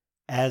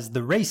As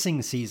the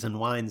racing season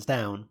winds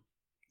down,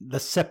 the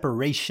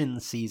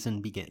separation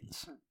season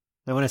begins.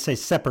 Now, when I say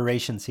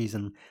separation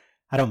season,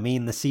 I don't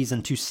mean the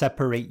season to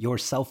separate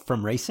yourself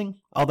from racing,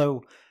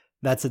 although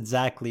that's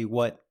exactly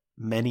what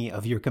many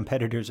of your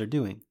competitors are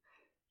doing.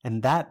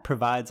 And that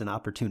provides an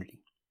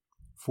opportunity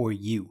for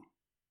you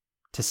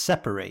to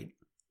separate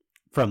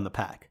from the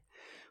pack.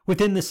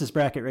 Within This Is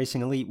Bracket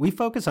Racing Elite, we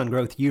focus on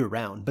growth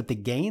year-round, but the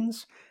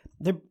gains,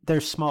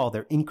 they're small,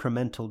 they're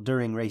incremental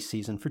during race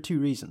season for two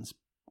reasons.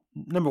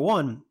 Number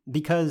one,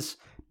 because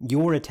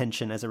your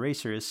attention as a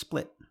racer is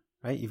split,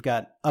 right? You've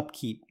got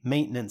upkeep,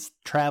 maintenance,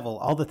 travel,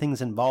 all the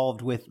things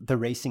involved with the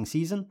racing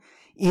season,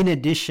 in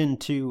addition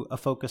to a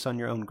focus on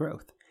your own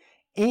growth.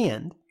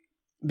 And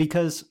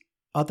because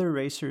other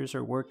racers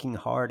are working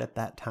hard at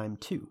that time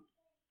too.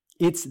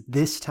 It's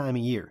this time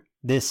of year,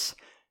 this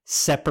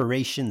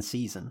separation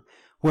season,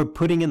 where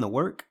putting in the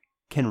work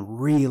can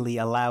really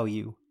allow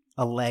you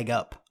a leg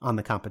up on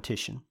the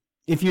competition.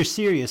 If you're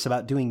serious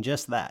about doing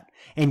just that,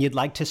 and you'd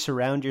like to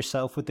surround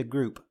yourself with a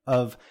group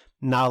of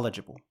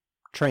knowledgeable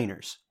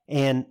trainers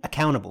and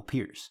accountable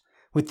peers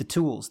with the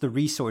tools, the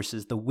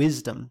resources, the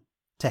wisdom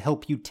to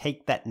help you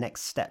take that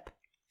next step,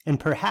 and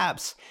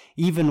perhaps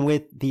even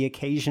with the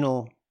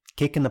occasional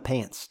kick in the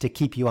pants to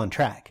keep you on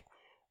track,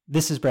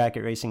 This Is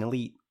Bracket Racing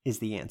Elite is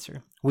the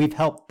answer. We've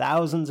helped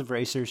thousands of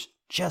racers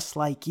just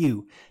like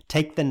you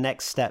take the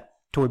next step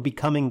toward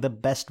becoming the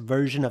best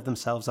version of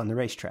themselves on the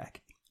racetrack.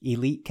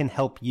 Elite can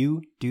help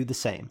you do the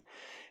same.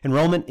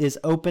 Enrollment is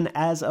open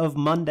as of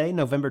Monday,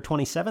 November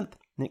 27th,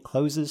 and it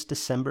closes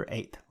December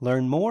 8th.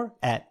 Learn more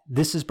at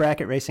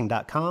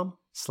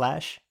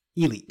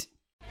thisisbracketracing.com/elite.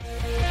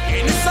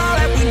 And it's all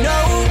that we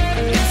know,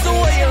 it's the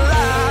way of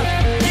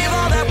life. Give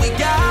all that we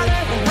got,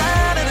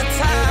 right at a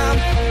time.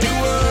 Do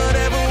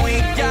whatever we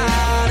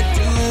gotta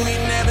do. We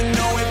never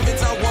know if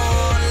it's our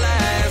one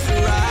last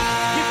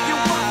ride. If you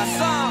want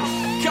some,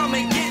 come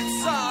and get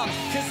some.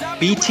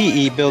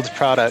 BTE builds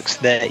products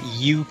that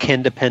you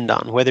can depend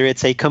on, whether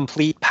it's a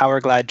complete power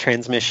glide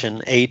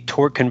transmission, a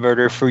torque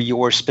converter for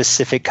your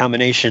specific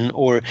combination,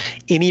 or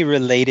any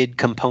related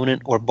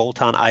component or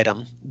bolt-on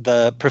item.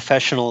 The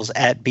professionals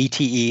at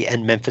BTE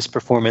and Memphis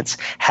Performance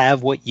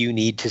have what you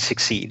need to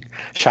succeed.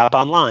 Shop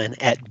online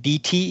at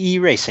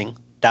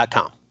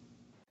bteracing.com.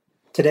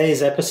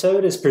 Today's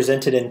episode is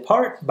presented in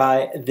part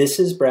by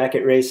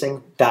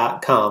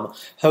thisisbracketracing.com,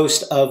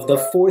 host of the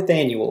 4th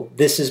annual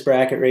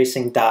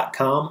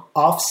thisisbracketracing.com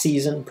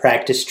off-season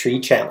practice tree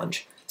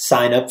challenge.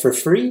 Sign up for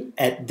free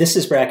at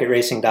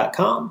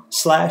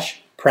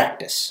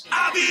thisisbracketracing.com/practice.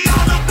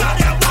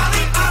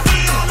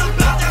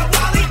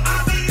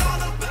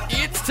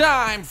 It's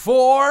time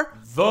for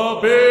the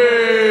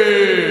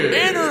big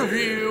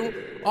interview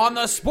on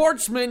the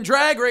Sportsman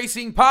Drag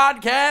Racing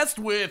Podcast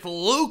with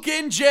Luke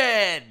and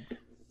Jed.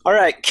 All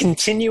right,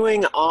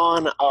 continuing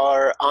on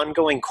our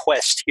ongoing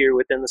quest here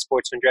within the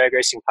Sportsman Drag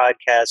Racing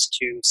Podcast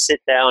to sit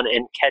down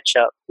and catch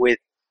up with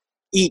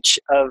each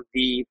of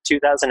the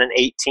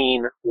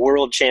 2018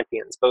 world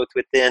champions, both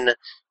within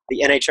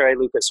the NHRA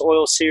Lucas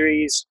Oil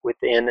Series,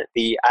 within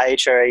the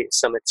IHRA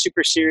Summit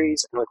Super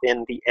Series, and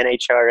within the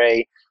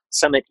NHRA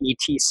Summit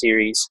ET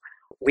Series.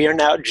 We are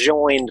now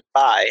joined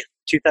by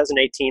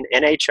 2018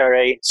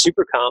 NHRA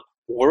Super Comp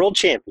world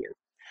champion,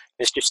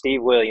 Mr.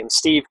 Steve Williams.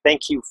 Steve,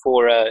 thank you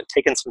for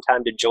taking some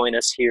time to join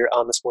us here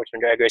on the Sportsman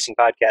Drag Racing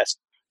Podcast.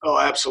 Oh,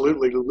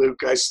 absolutely, Luke.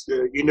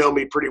 You know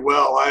me pretty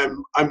well.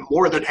 I'm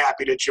more than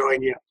happy to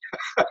join you.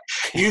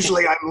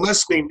 Usually I'm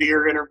listening to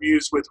your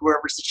interviews with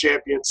whoever's the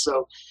champion.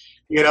 So,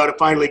 to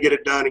finally get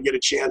it done and get a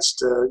chance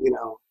to,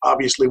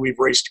 obviously we've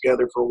raced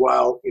together for a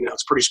while.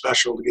 It's pretty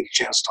special to get a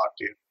chance to talk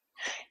to you.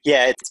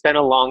 Yeah, it's been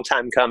a long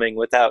time coming,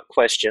 without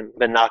question.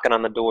 Been knocking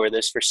on the door of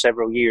this for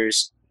several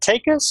years.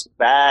 Take us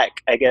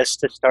back, I guess,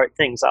 to start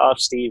things off,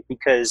 Steve,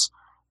 because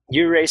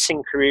your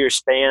racing career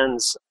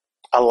spans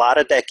a lot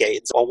of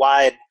decades, a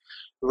wide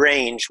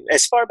range,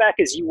 as far back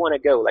as you want to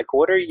go. Like,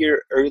 what are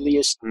your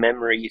earliest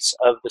memories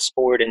of the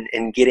sport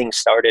and getting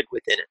started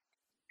within it?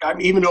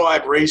 Even though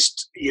I've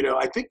raced,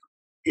 I think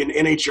in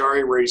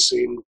NHRA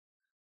racing,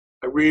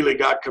 I really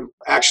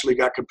actually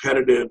got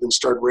competitive and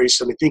started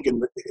racing, I think in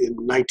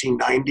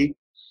 1990.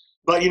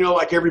 But,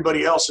 like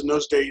everybody else in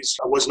those days,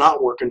 I was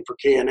not working for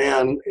K&N,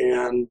 and,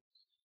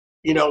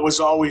 it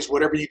was always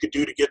whatever you could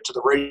do to get to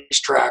the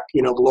racetrack,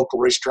 the local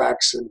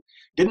racetracks, and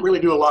didn't really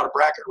do a lot of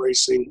bracket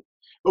racing,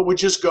 but would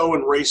just go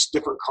and race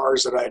different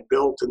cars that I had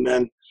built. And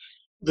then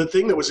the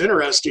thing that was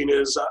interesting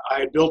is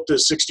I had built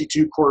this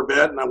 62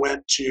 Corvette, and I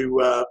went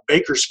to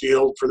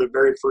Bakersfield for the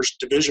very first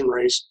division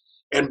race.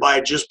 And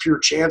by just pure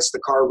chance, the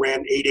car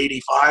ran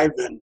 885,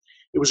 and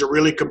it was a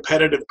really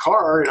competitive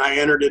car, and I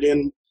entered it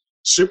in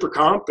Super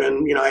Comp,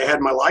 and I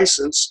had my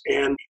license,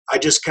 and I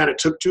just kind of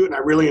took to it, and I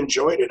really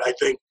enjoyed it. I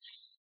think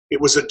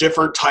it was a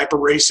different type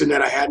of racing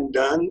that I hadn't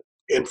done,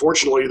 and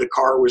fortunately the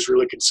car was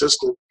really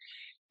consistent.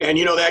 And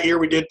that year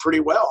we did pretty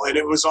well, and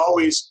it was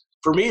always,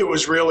 for me, it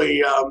was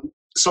really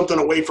something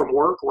away from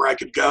work where I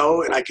could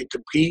go and I could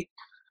compete.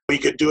 You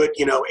could do it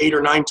 8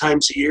 or 9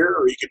 times a year,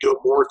 or you could do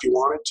it more if you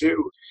wanted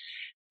to.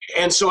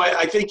 And so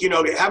I think,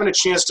 having a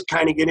chance to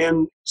kind of get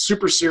in,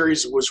 Super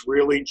Series was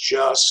really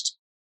just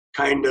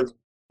kind of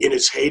in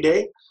its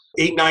heyday.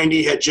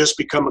 890 had just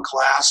become a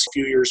class a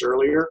few years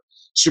earlier.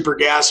 Super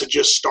Gas had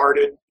just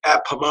started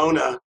at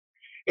Pomona.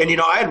 And,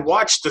 I had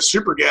watched the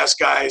Super Gas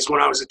guys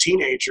when I was a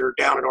teenager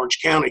down in Orange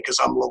County because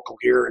I'm local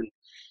here in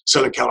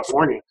Southern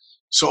California.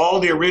 So all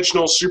the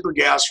original Super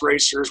Gas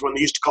racers, when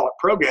they used to call it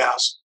Pro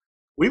Gas,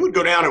 we would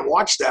go down and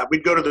watch that.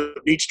 We'd go to the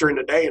beach during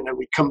the day, and then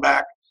we'd come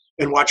back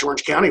and watch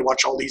Orange County,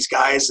 watch all these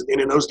guys.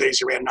 And in those days,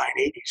 they ran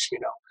 980s,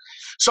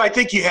 So I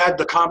think you had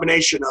the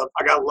combination of,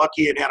 I got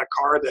lucky and had a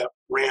car that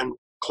ran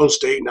close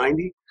to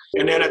 890.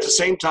 And then at the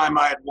same time,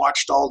 I had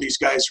watched all these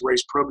guys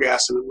race Pro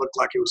Gas, and it looked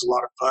like it was a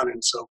lot of fun.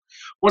 And so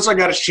once I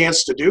got a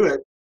chance to do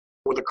it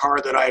with a car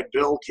that I had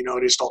built,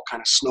 it just all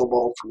kind of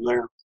snowballed from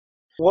there.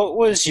 What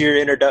was your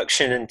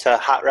introduction into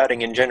hot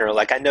rodding in general?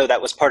 Like, I know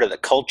that was part of the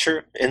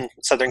culture in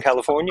Southern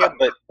California,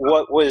 but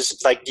what was,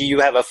 like, do you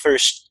have a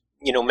first,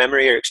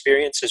 memory or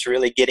experiences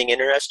really getting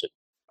interested?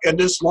 And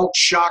this won't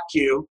shock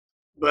you,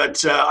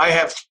 but I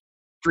have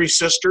 3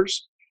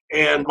 sisters,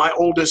 and my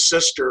oldest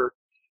sister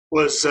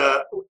was,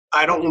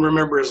 I don't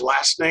remember his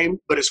last name,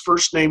 but his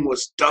first name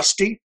was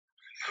Dusty,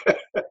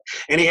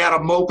 and he had a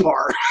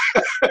Mopar.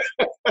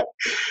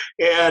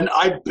 And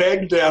I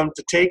begged them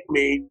to take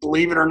me,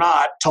 believe it or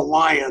not, to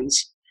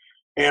Lions.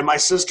 And my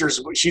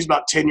she's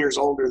about 10 years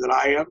older than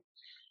I am.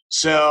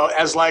 So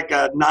as like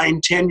a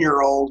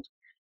 9-10-year-old,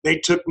 they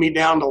took me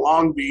down to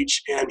Long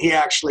Beach, and he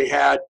actually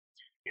it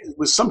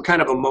was some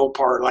kind of a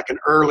Mopar, like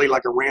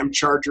a Ram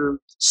Charger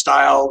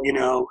style,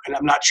 and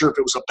I'm not sure if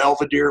it was a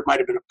Belvedere. It might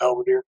have been a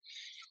Belvedere.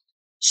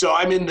 So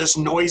I'm in this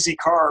noisy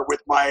car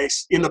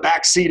in the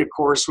back seat, of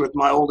course, with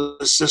my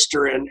oldest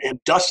sister and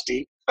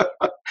Dusty.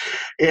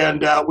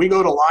 And we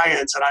go to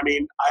Lions, and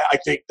I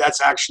think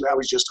I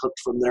was just hooked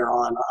from there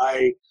on.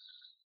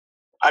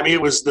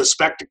 It was the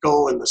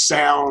spectacle and the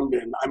sound,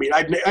 and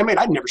I'd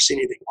never seen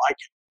anything like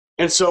it.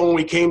 And so when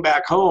we came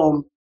back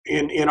home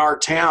in our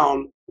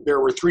town, there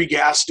were 3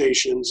 gas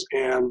stations,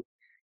 and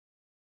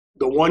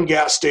the one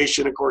gas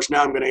station, of course,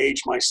 now I'm going to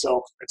age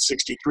myself at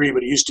 63,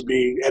 but it used to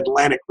be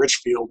Atlantic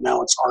Richfield.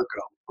 Now it's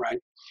Arco, right?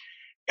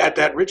 At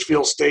that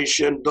Richfield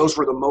station, those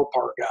were the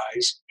Mopar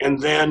guys. And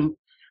then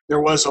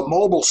there was a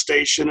Mobile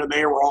station, and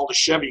they were all the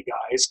Chevy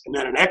guys. And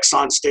then an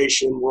Exxon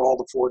station were all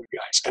the Ford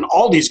guys. And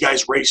all these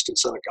guys raced in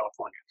Southern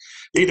California.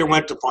 They either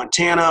went to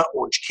Fontana,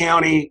 Orange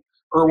County,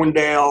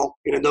 Irwindale,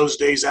 and in those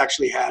days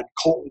actually had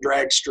Colton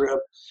drag strip.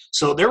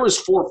 So there was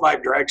 4 or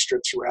 5 drag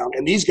strips around.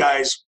 And these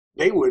guys,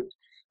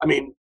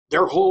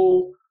 their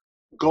whole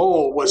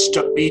goal was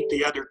to beat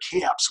the other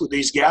camps with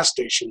these gas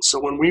stations. So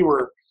when we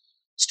were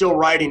still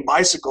riding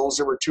bicycles,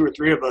 there were 2 or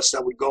 3 of us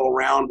that would go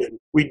around, and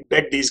we'd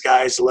beg these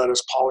guys to let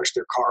us polish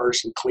their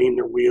cars and clean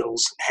their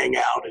wheels and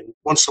hang out. And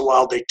once in a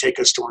while, they'd take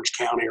us to Orange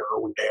County or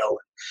Irwindale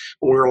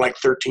when we were like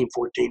 13,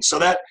 14. So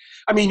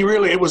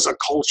it was a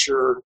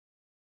culture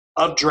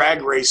of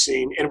drag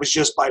racing, and it was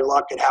just by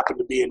luck it happened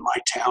to be in my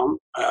town,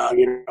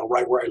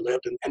 right where I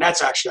lived. And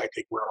that's actually, I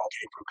think, where it all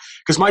came from.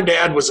 Because my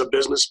dad was a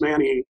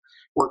businessman. He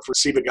worked for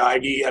Siva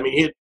Geigy.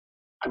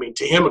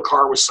 To him, a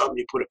car was something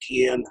you put a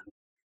key in, and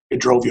it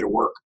drove you to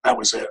work. That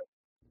was it.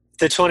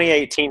 The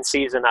 2018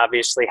 season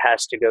obviously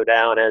has to go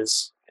down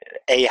as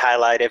a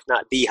highlight, if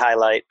not the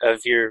highlight, of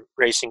your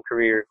racing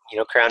career,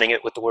 crowning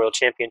it with the World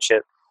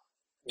Championship.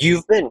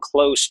 You've been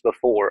close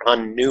before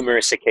on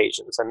numerous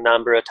occasions, a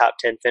number of top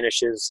 10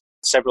 finishes,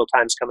 several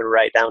times coming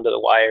right down to the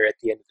wire at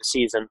the end of the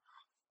season.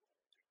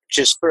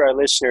 Just for our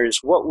listeners,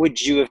 what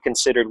would you have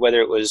considered, whether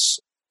it was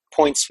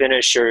points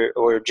finish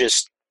or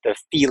just the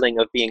feeling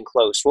of being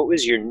close? What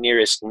was your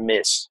nearest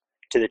miss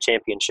to the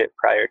championship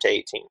prior to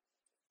 18?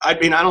 I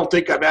don't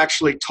think I've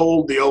actually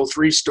told the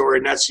 03 story,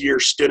 and that's the year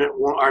Stinnett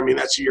won.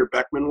 That's the year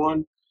Beckman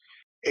won.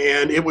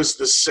 And it was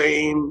the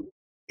same.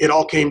 It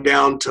all came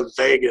down to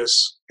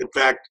Vegas. In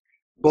fact,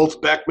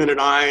 both Beckman and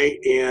I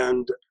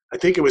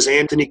think it was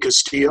Anthony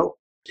Castile.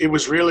 It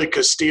was really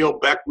Castile,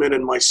 Beckman,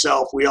 and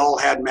myself. We all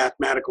had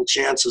mathematical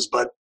chances,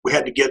 but we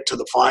had to get to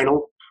the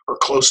final or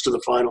close to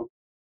the final.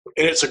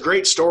 And it's a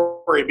great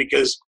story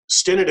because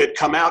Stinnett had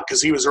come out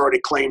because he was already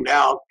claimed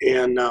out.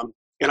 And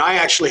I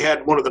actually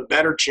had one of the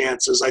better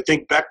chances. I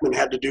think Beckman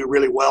had to do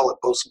really well at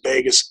both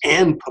Vegas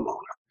and Pomona.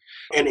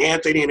 And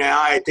Anthony and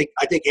I think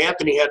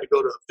Anthony had to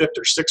go to the 5th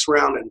or 6th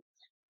round, and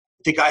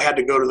I think I had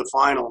to go to the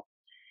final.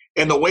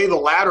 And the way the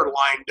ladder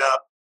lined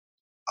up,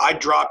 I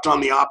dropped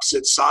on the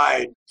opposite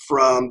side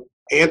from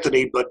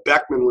Anthony, but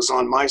Beckman was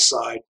on my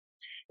side.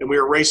 And we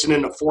were racing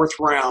in the 4th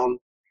round,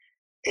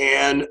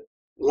 and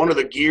one of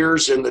the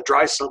gears in the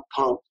dry sump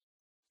pump,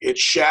 it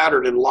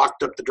shattered and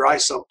locked up the dry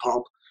sump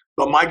pump,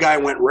 but my guy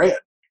went red.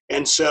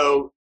 And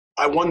so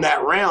I won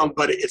that round,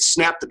 but it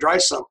snapped the dry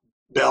sump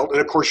belt. And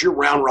of course, you're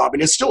round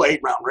robin. It's still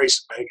 8-round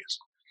race in Vegas.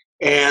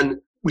 And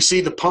we see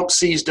the pump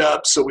seized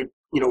up, so we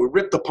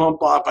ripped the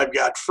pump off. I've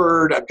got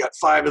Ferd. I've got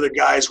 5 other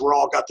guys. We're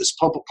all got this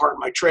pump apart in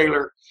my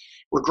trailer.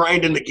 We're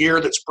grinding the gear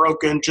that's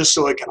broken just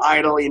so it can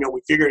idle.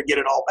 We figure to get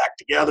it all back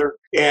together.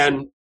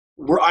 And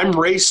I'm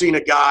racing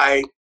a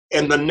guy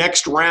And the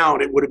next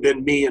round, it would have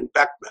been me and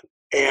Beckman.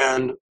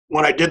 And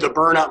when I did the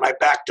burnout and I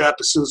backed up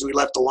as soon as we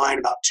left the line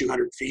about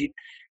 200 feet,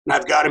 and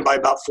I've got him by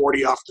about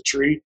 40 off the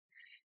tree,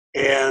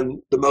 and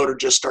the motor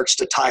just starts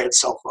to tie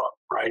itself up,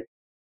 right?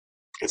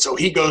 And so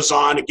he goes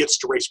on and gets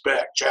to race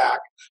back Jack.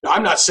 Now,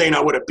 I'm not saying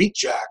I would have beat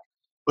Jack,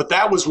 but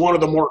that was one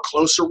of the more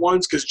closer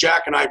ones because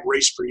Jack and I had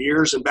raced for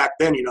years. And back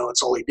then,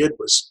 it's all he did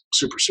was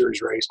Super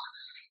Series race.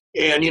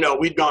 And,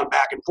 we'd gone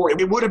back and forth.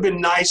 It would have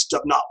been nice to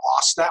have not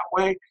lost that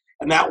way.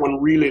 And that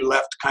one really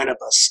left kind of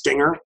a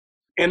stinger.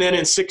 And then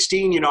in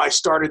 16, I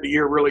started the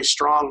year really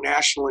strong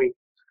nationally,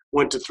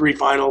 went to 3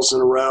 finals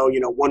in a row,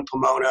 won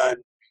Pomona and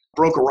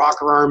broke a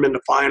rocker arm in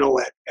the final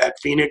at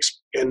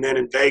Phoenix. And then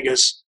in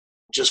Vegas,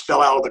 just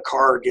fell out of the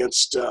car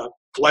against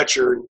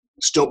Fletcher. And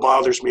still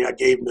bothers me. I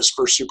gave him his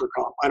first super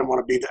comp. I don't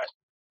want to be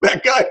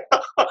that guy.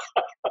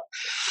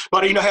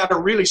 But, had a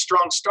really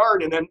strong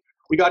start. And then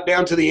we got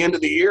down to the end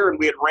of the year and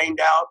we had rained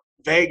out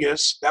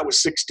Vegas. That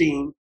was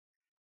 16.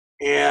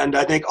 And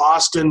I think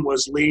Austin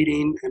was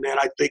leading. And then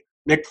I think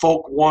Nick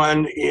Folk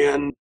won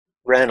in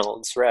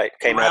Reynolds, right.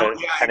 Came out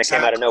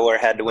of nowhere,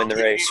 had to win the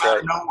race. Came out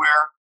of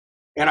nowhere.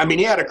 And,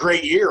 he had a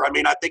great year.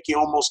 I think he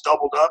almost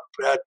doubled up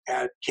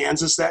at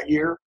Kansas that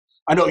year.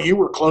 I know you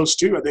were close,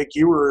 too. I think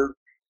you were,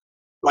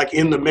 like,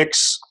 in the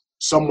mix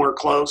somewhere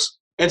close.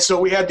 And so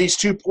we had these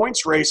 2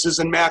 points races,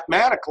 and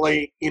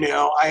mathematically,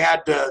 I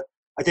had to,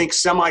 I think,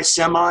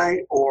 semi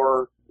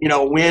or,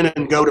 win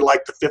and go to,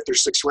 like, the 5th or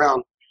 6th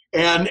round.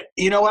 And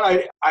you know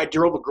what? I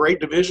drove a great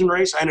division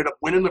race. I ended up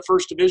winning the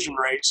first division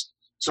race.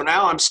 So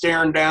now I'm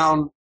staring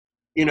down,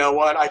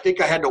 I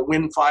think I had to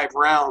win 5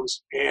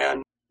 rounds.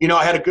 And,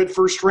 I had a good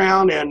first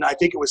round, and I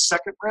think it was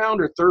second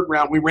round or third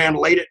round. We ran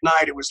late at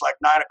night. It was like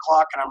 9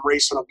 o'clock, and I'm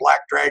racing a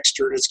black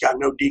dragster, and it's got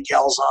no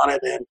decals on it.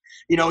 And,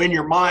 in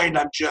your mind,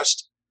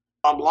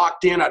 I'm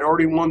locked in. I'd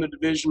already won the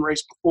division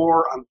race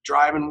before. I'm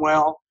driving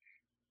well,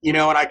 and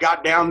I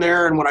got down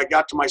there, and when I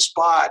got to my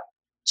spot,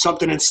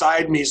 something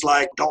inside me is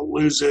like, don't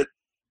lose it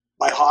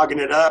by hogging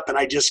it up. And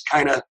I just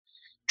kind of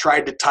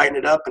tried to tighten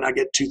it up, and I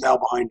get 2 thou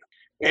behind him.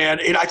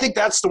 And I think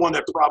that's the one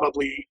that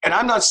probably, and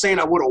I'm not saying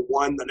I would have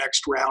won the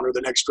next round or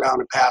the next round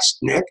and passed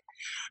Nick,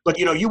 but,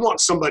 you want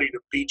somebody to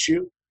beat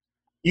you.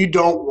 You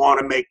don't want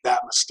to make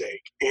that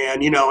mistake.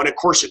 And, and of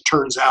course it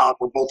turns out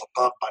we're both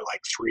above by like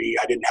 3.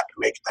 I didn't have to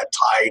make it that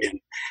tight. And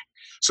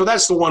so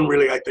that's the one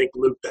really, I think,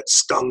 Luke, that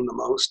stung the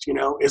most,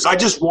 is I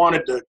just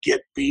wanted to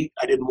get beat.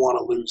 I didn't want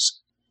to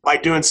lose by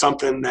doing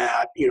something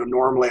that,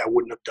 normally I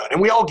wouldn't have done.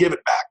 And we all give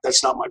it back.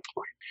 That's not my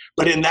point.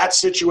 But in that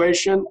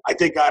situation, I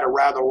think I'd have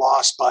rather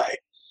lost by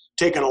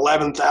taking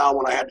 11th thou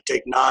when I had to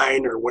take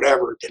 9 or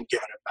whatever than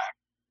giving it back.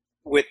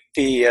 With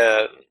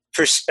the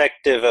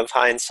perspective of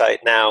hindsight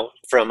now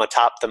from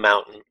atop the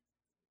mountain,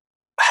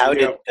 how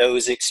did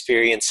those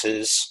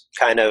experiences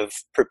kind of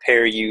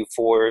prepare you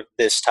for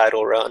this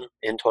title run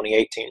in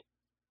 2018?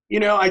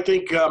 I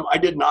think I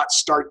did not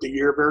start the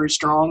year very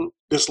strong.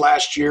 This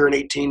last year in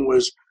 18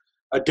 was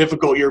a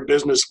difficult year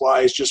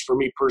business-wise, just for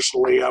me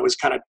personally. I was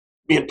kind of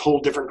being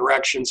pulled different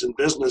directions in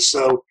business.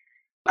 So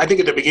I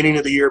think at the beginning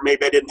of the year,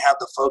 maybe I didn't have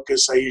the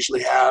focus I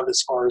usually have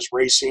as far as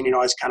racing. I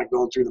was kind of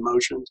going through the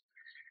motions.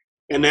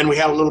 And then we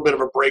had a little bit of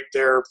a break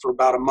there for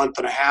about a month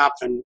and a half.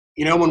 And,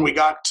 when we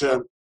got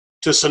to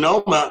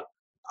Sonoma,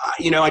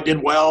 I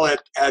did well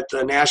at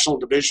the national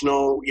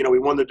divisional. We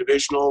won the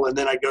divisional. And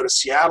then I go to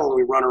Seattle and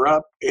we runner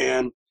up.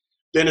 And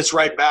then it's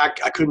right back.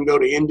 I couldn't go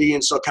to Indy.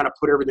 And so I kind of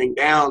put everything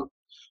down.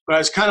 But I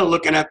was kind of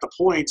looking at the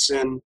points.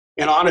 And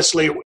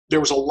honestly, there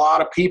was a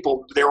lot of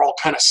people. They're all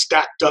kind of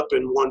stacked up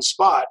in one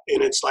spot.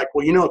 And it's like,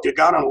 well, if you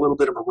got on a little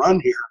bit of a run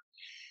here,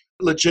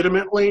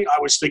 legitimately,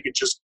 I was thinking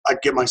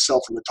I'd get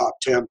myself in the top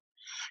 10.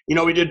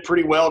 We did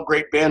pretty well.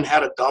 Great Bend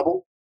had a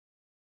double,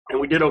 and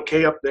we did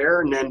okay up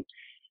there, and then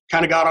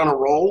kind of got on a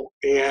roll.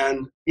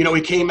 And,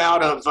 we came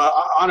out of,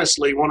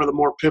 honestly, one of the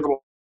more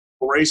pivotal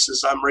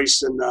races. I'm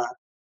racing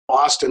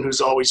Austin,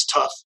 who's always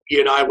tough. He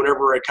and I,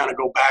 whenever I kind of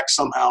go back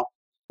somehow,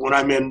 when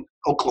I'm in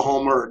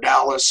Oklahoma or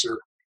Dallas or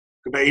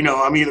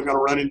I'm either going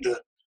to run into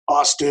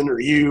Austin or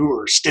you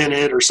or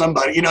Stinnett or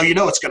somebody,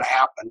 it's going to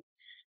happen.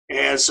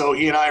 And so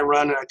he and I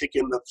run, I think,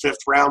 in the 5th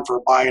round for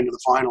a bye into the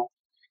final.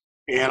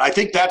 And I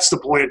think that's the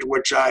point at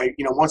which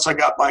once I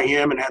got by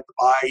him and had the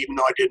bye, even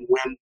though I didn't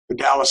win the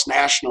Dallas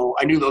National,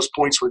 I knew those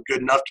points were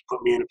good enough to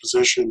put me in a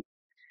position.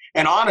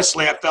 And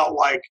honestly, I felt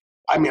like,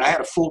 I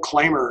had a full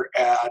claimer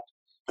at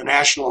the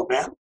national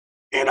event,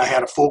 and I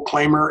had a full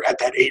claimer at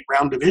that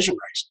 8-round division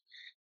race.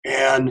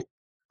 And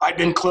I'd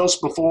been close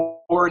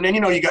before, and then,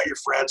 you got your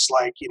friends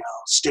like,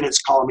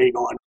 Stinnett's calling me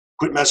going,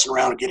 quit messing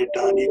around and get it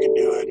done. You can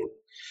do it. And,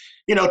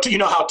 you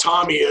know how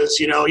Tommy is,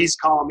 he's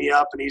calling me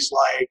up and he's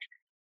like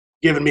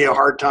giving me a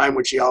hard time,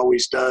 which he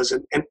always does.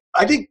 And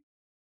I think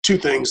 2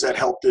 things that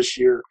helped this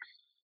year,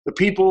 the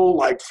people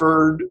like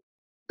Ferd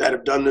that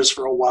have done this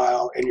for a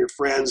while and your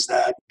friends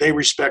that they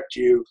respect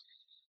you.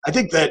 I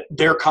think that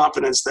their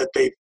confidence that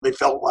they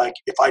felt like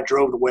if I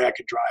drove the way I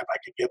could drive, I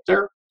could get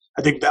there.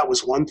 I think that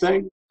was one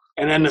thing.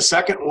 And then the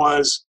second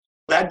was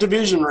that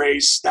division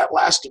race, that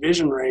last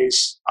division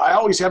race, I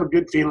always have a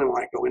good feeling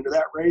when I go into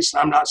that race.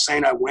 And I'm not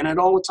saying I win it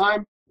all the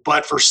time,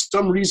 but for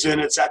some reason,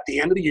 it's at the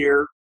end of the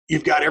year.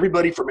 You've got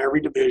everybody from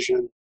every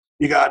division.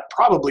 You got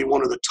probably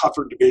one of the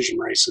tougher division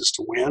races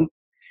to win.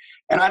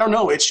 And I don't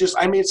know. It's just,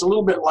 I mean, it's a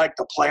little bit like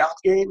the playoff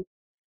game.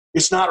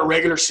 It's not a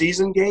regular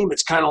season game.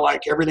 It's kind of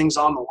like everything's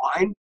on the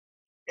line.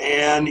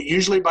 And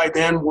usually by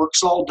then,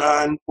 work's all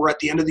done. We're at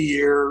the end of the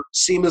year.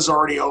 SEMA's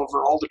already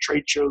over. All the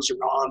trade shows are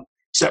gone,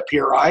 except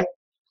PRI.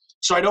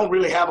 So I don't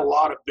really have a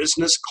lot of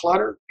business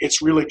clutter.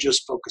 It's really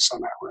just focus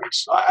on that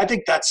race. I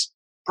think that's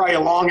probably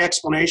a long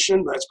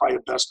explanation, but that's probably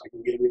the best I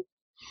can give you.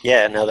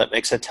 Yeah, no, that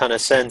makes a ton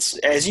of sense.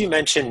 As you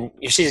mentioned,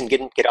 your season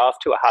didn't get off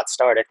to a hot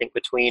start. I think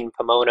between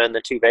Pomona and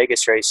the 2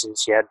 Vegas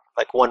races, you had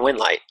like 1 win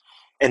light.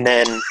 And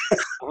then,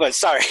 well,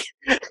 sorry,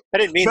 I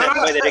didn't mean that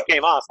the way that it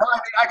came off. No, I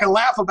mean, I can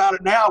laugh about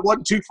it now. It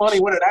wasn't too funny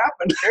when it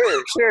happened.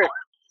 Sure.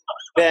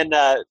 Then,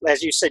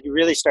 as you said, you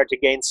really start to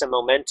gain some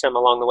momentum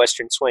along the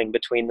Western Swing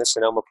between the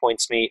Sonoma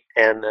Points Meet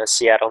and the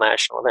Seattle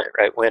National event,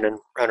 right? Win and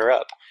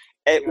runner-up.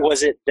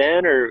 Was it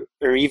then, or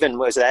even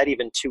was that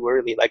even too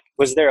early? Like,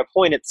 was there a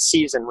point at the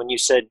season when you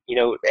said,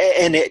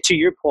 to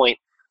your point,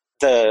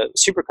 the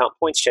Super Comp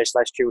points chase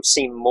last year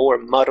seemed more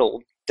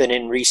muddled than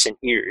in recent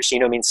years?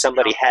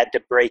 Somebody had to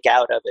break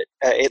out of it,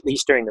 at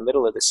least during the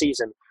middle of the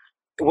season.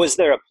 Was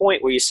there a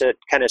point where you said,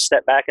 kind of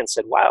stepped back and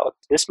said, wow,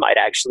 this might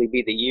actually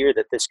be the year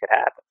that this could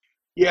happen?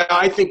 Yeah,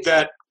 I think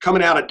that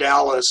coming out of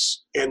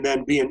Dallas and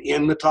then being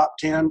in the top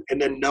 10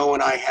 and then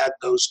knowing I had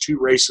those 2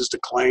 races to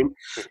claim.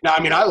 Now, I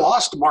mean, I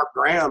lost to Mark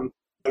Graham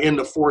in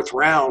the 4th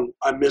round.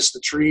 I missed the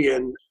tree,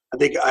 and I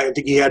think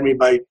he had me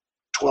by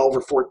 12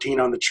 or 14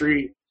 on the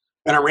tree.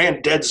 And I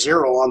ran dead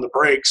zero on the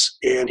brakes,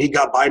 and he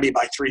got by me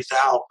by 3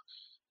 thou.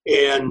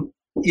 And,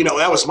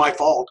 that was my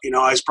fault.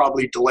 I was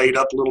probably delayed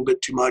up a little bit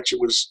too much. It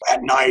was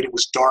at night. It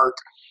was dark.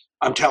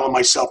 I'm telling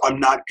myself I'm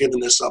not giving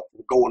this up.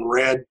 I'm going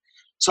red.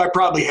 So I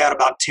probably had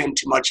about 10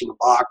 too much in the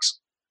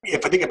box.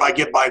 If I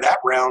get by that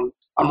round,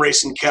 I'm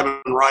racing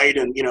Kevin Wright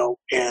and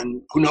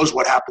who knows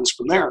what happens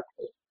from there.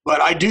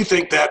 But I do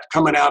think that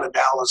coming out of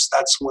Dallas,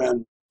 that's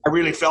when I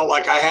really felt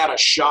like I had a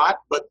shot,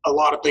 but a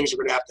lot of things are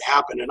going to have to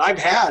happen. And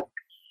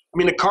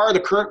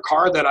the current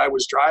car that I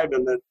was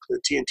driving, the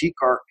TNT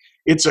car,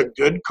 it's a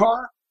good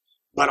car,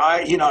 but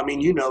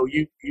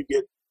you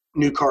get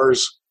new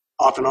cars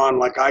off and on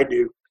like I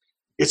do.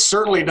 It's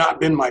certainly not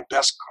been my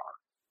best car.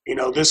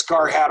 This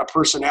car had a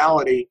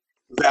personality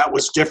that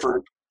was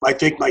different. I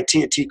think my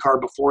TNT car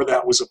before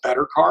that was a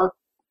better car.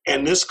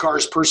 And this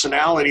car's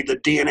personality, the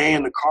DNA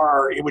in the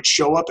car, it would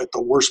show up at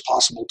the worst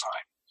possible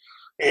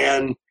time.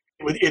 And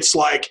it's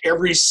like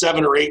every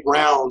 7 or 8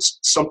 rounds,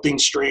 something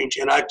strange.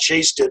 And I've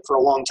chased it for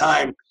a long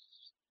time.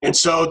 And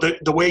so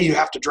the way you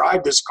have to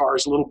drive this car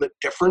is a little bit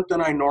different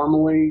than I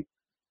normally.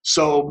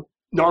 So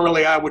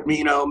normally I would,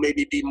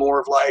 maybe be more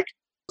of like,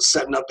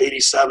 setting up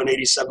 87,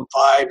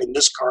 87.5. In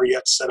this car, you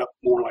have to set up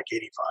more like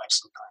 85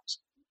 sometimes.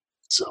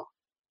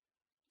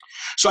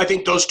 So I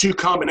think those 2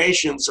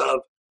 combinations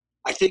of,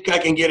 I think I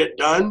can get it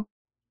done,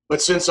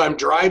 but since I'm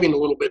driving a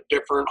little bit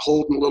different,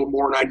 holding a little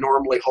more than I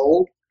normally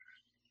hold,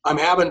 I'm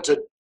having to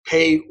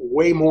pay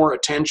way more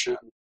attention,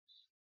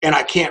 and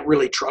I can't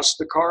really trust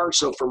the car.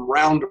 So from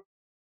round to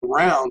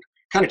round,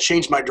 kind of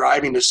changed my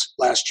driving this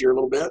last year a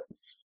little bit.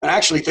 And I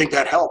actually think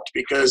that helped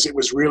because it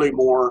was really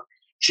more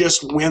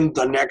just win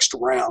the next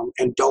round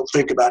and don't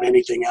think about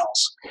anything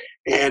else.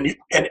 And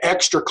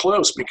extra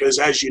close because,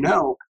 as you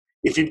know,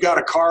 if you've got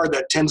a car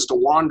that tends to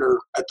wander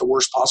at the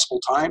worst possible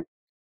time,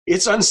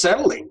 it's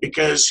unsettling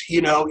because,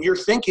 you're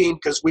thinking,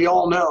 because we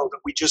all know that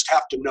we just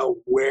have to know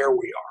where we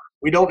are.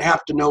 We don't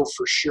have to know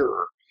for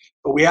sure,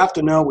 but we have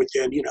to know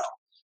within,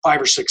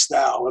 5 or 6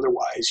 thou.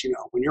 Otherwise,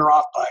 when you're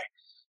off by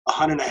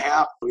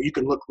 1.5, you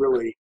can look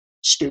really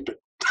stupid.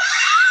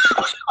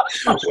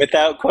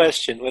 Without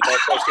question.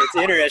 It's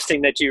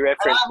interesting that you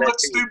referenced that. I look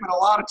stupid a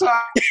lot of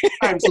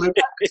times.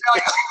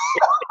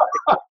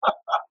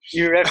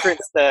 You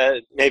referenced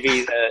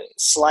maybe the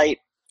slight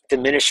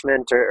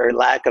diminishment or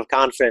lack of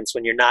confidence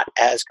when you're not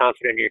as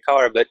confident in your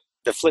car, but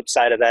the flip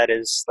side of that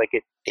is like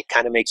it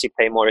kind of makes you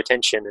pay more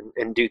attention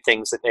and do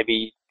things that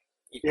maybe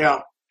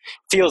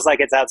feels like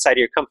it's outside of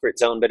your comfort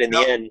zone, but in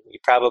the end, you're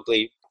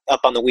probably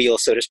up on the wheel,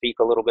 so to speak,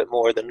 a little bit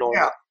more than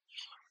normal. Yeah.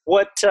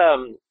 What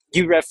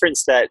you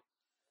referenced that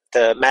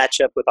the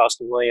matchup with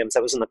Austin Williams,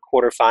 that was in the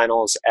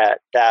quarterfinals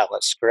at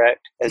Dallas,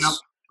 correct? As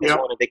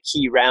one of the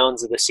key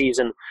rounds of the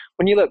season.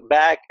 When you look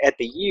back at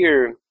the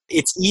year,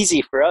 it's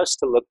easy for us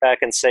to look back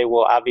and say,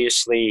 well,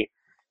 obviously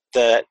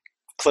the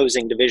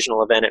closing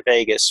divisional event at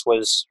Vegas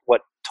was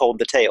what told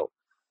the tale.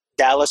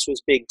 Dallas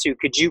was big too.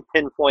 Could you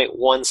pinpoint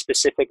one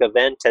specific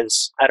event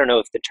as, I don't know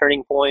if the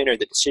turning point or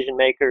the decision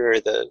maker or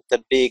the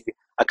big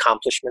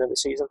accomplishment of the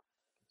season?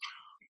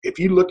 If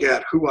you look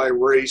at who I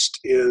raced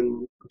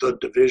in the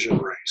division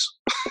race.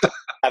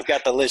 I've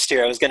got the list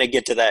here. I was going to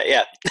get to that,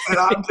 yeah. And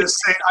I'm just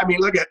saying,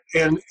 look at,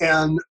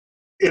 and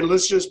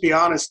let's just be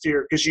honest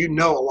here, because a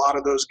lot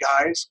of those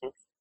guys,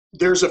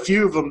 there's a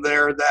few of them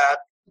there that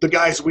the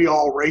guys we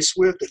all race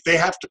with, if they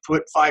have to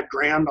put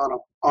 $5,000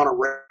 on a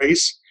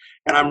race,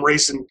 and I'm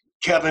racing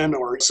Kevin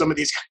or some of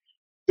these,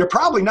 they're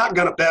probably not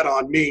going to bet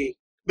on me.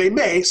 They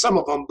may, some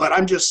of them, but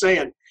I'm just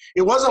saying,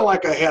 it wasn't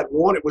like I had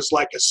one. It was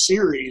like a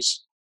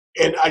series.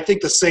 And I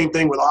think the same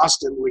thing with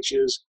Austin, which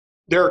is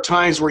there are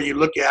times where you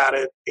look at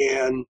it,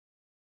 and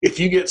if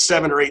you get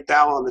 7 or 8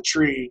 thou on the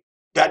tree,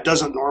 that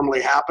doesn't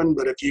normally happen.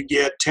 But if you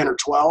get 10 or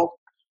 12,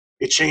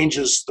 it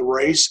changes the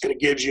race and it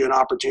gives you an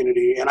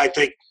opportunity. And I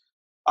think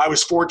I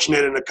was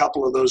fortunate in a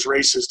couple of those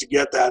races to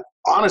get that.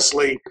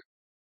 Honestly,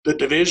 the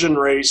division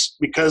race,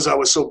 because I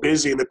was so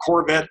busy, and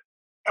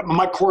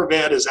my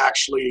Corvette is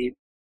actually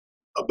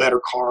a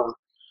better car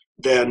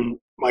than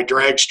my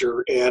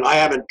dragster, and I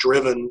haven't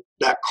driven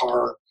that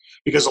car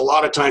because a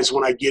lot of times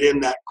when I get in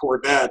that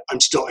Corvette, I'm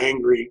still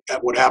angry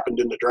at what happened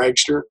in the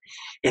dragster.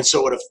 And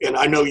so, and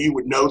I know you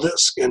would know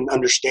this and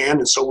understand,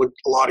 and so would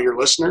a lot of your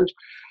listeners.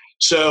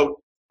 So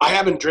I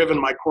haven't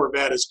driven my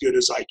Corvette as good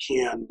as I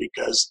can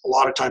because a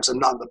lot of times I'm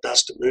not in the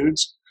best of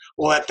moods.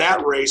 Well, at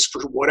that race,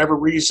 for whatever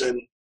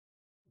reason,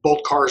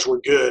 both cars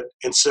were good.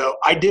 And so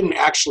I didn't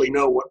actually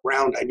know what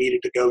round I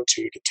needed to go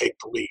to take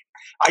the lead.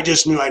 I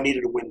just knew I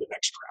needed to win the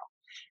next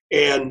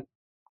round. And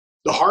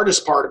the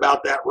hardest part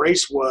about that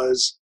race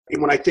was,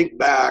 and when I think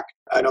back,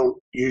 I don't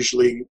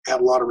usually have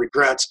a lot of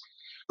regrets,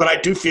 but I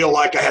do feel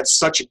like I had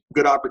such a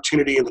good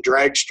opportunity in the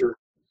dragster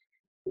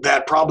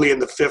that probably in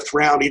the 5th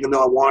round, even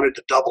though I wanted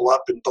to double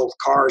up in both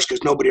cars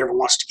because nobody ever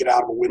wants to get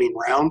out of a winning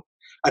round,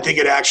 I think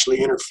it actually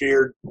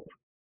interfered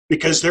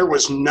because there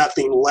was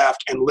nothing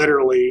left. And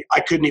literally, I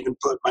couldn't even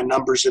put my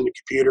numbers in the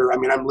computer. I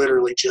mean, I'm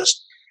literally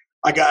just,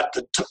 I got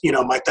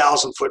my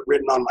 1,000-foot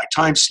written on my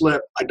time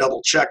slip. I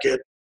double check it.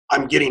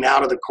 I'm getting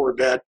out of the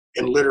Corvette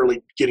and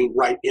literally getting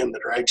right in the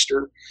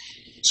dragster.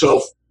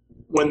 So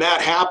when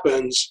that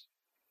happens,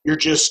 your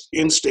just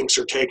instincts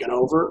are taken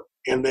over.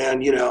 And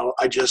then,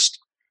 I just,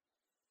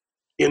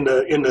 in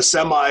the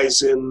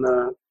semis in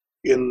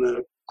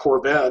the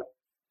Corvette,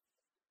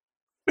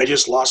 I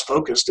just lost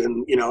focus,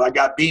 and I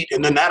got beat,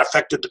 and then that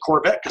affected the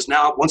Corvette because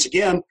now once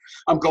again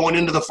I'm going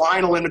into the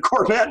final in the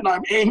Corvette and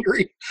I'm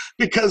angry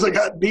because I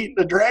got beat in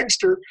the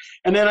dragster,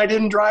 and then I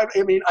didn't drive.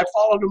 I mean, I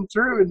followed them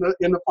through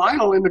in the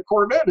final in the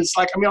Corvette. It's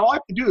like, all I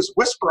have to do is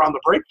whisper on the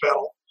brake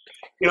pedal.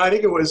 I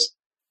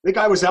think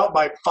I was out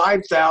by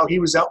 5 thou, he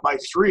was out by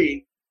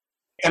 3,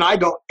 and I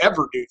don't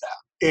ever do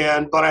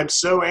that. But I'm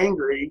so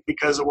angry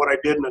because of what I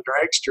did in the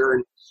dragster,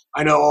 and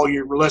I know all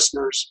your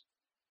listeners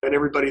and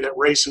everybody that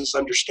races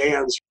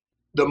understands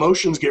the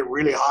emotions get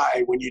really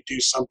high when you do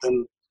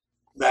something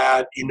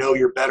that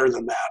you're better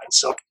than that. And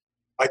so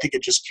I think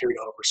it just carried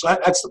over. So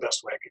that's the best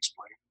way I can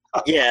explain it.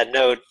 Yeah,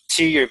 no,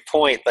 to your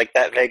point, like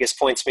that Vegas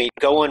points meet,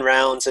 going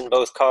rounds in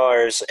both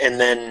cars and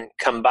then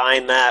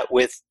combine that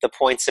with the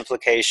points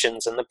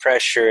implications and the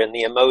pressure and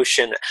the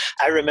emotion.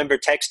 I remember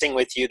texting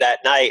with you that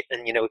night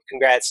and,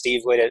 congrats,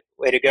 Steve, way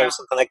to go,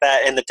 something like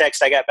that. And the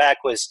text I got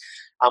back was,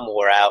 I'm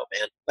wore out,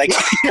 man. Like,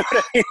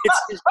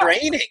 It's just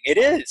draining. It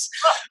is.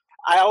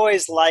 I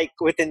always like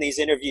within these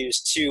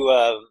interviews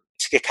to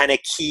kind of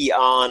key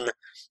on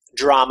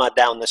drama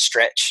down the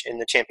stretch in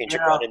the championship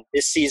run. And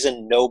this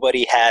season,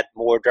 nobody had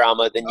more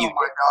drama than you. Oh,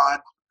 my God.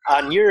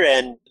 On your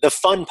end, the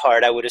fun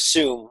part, I would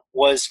assume,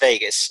 was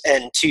Vegas.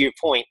 And to your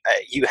point,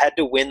 you had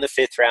to win the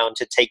 5th round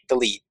to take the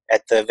lead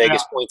at the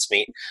Vegas points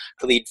meet.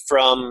 The lead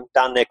from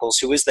Don Nichols,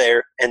 who was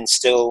there and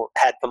still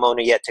had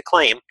Pomona yet to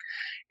claim.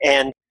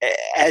 And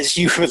as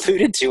you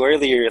alluded to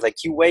earlier,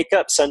 like you wake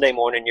up Sunday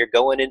morning, you're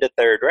going into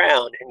 3rd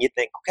round, and you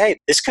think, okay,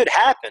 this could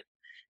happen.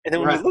 And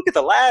then when you look at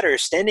the ladder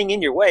standing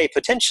in your way,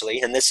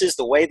 potentially, and this is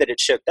the way that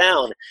it's shut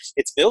down,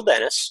 it's Bill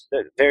Dennis,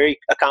 a very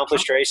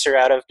accomplished racer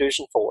out of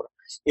Division 4.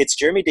 It's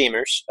Jeremy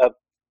Demers, a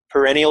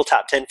perennial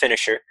top 10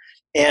 finisher,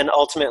 and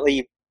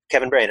ultimately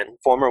Kevin Brannon,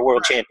 former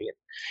world champion.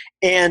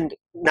 And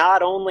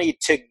not only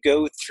to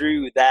go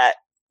through that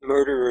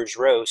murderer's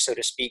row, so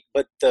to speak,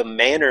 but the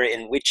manner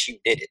in which you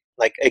did it.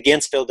 Like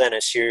against Bill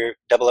Dennis, you're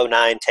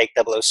 009, take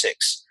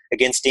 006.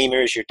 Against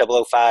Demers, you're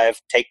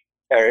 005, take,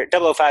 or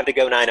 005 to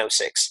go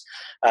 906.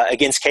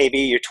 Against KB,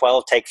 you're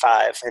 12, take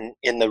 5. And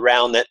in the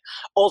round that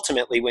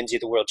ultimately wins you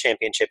the world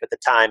championship, at the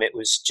time, it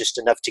was just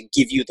enough to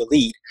give you the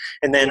lead.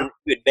 And then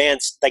you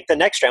advanced, like the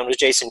next round was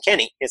Jason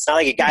Kenny. It's not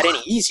like it got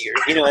any easier.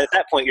 At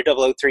that point,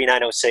 you're 003,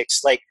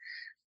 906. Like,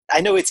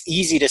 I know it's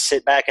easy to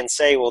sit back and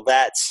say, well,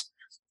 that's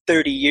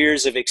 30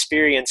 years of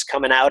experience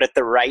coming out at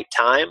the right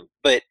time,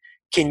 but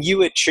can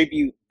you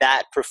attribute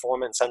that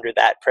performance under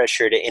that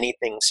pressure to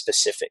anything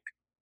specific?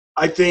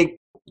 I think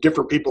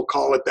different people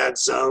call it that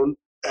zone.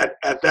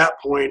 At that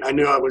point, I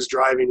knew I was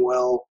driving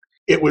well.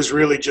 It was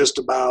really just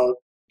about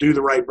do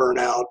the right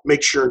burnout,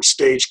 make sure and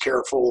stage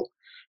careful.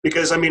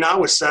 Because, I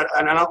was set,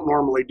 and I don't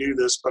normally do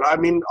this, but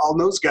all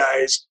those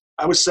guys,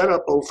 I was set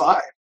up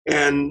 05.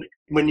 And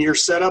when you're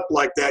set up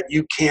like that,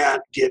 you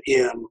can't get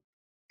in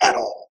at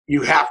all.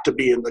 You have to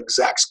be in the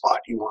exact spot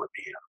you want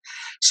to be in.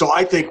 So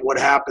I think what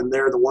happened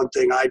there, the one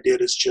thing I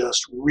did is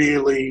just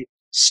really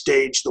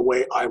stage the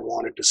way I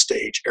wanted to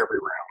stage every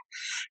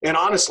round. And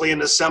honestly, in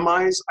the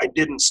semis, I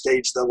didn't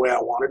stage the way I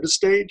wanted to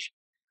stage.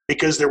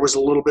 because there was a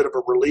little bit of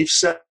a relief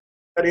set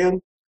in.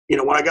 You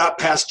know, when I got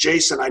past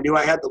Jason, I knew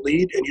I had the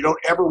lead, and you don't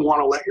ever want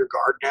to let your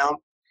guard down.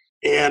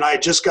 And I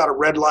just got a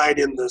red light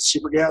in the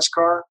super gas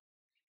car.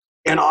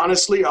 And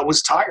honestly, I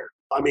was tired.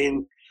 I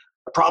mean,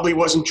 I probably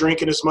wasn't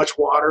drinking as much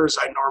water as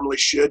I normally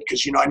should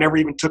because, you know, I never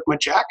even took my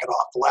jacket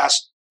off the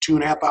last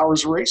 2.5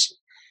 hours of racing.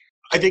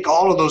 I think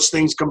all of those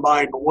things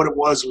combined, but what it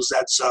was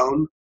that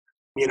zone.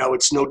 You know,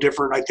 it's no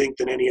different, I think,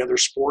 than any other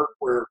sport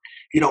where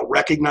you don't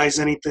recognize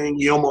anything.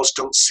 You almost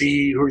don't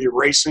see who you're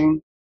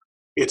racing.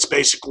 It's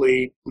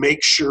basically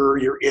make sure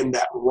you're in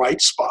that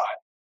right spot.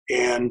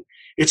 And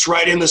it's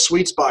right in the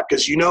sweet spot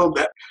because you know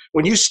that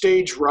when you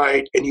stage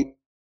right and you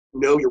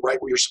know you're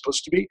right where you're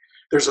supposed to be,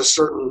 there's a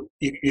certain,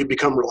 you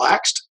become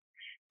relaxed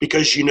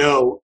because you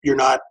know you're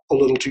not a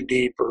little too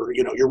deep or,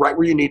 you know, you're right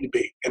where you need to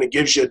be. And it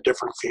gives you a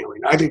different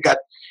feeling. I think that,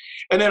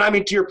 and then, I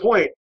mean, to your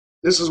point,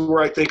 this is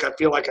where I think I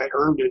feel like I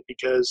earned it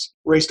because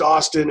raced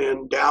Austin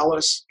and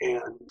Dallas,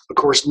 and of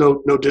course,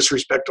 no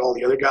disrespect to all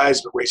the other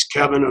guys, but raced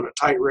Kevin on a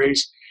tight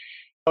race.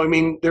 I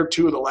mean, they're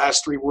two of the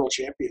last 3 world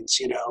champions,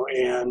 you know,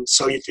 and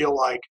so you feel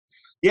like,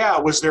 yeah,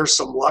 was there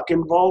some luck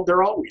involved?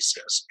 There always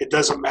is. It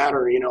doesn't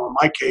matter, you know. In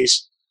my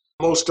case,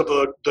 most of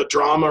the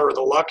drama or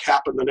the luck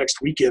happened the next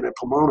weekend at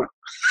Pomona,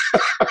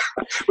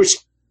 which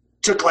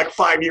took like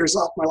 5 years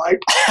off my life.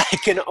 I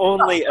can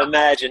only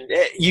imagine.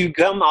 You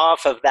come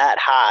off of that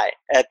high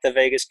at the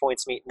Vegas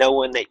Points meet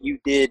knowing that you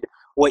did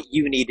what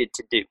you needed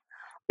to do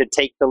to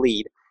take the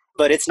lead.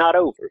 But it's not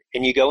over.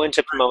 And you go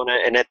into Pomona,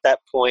 and at that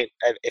point,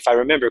 if I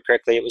remember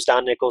correctly, it was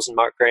Don Nichols and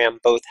Mark Graham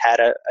both had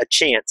a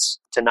chance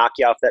to knock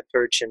you off that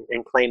perch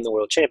and claim the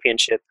world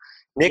championship.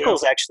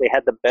 Nichols actually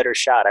had the better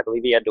shot. I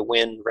believe he had to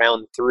win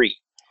round 3.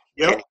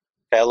 Yep. And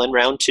fell in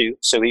round 2,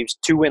 so he was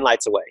 2 win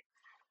lights away.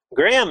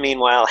 Graham,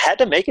 meanwhile, had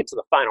to make it to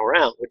the final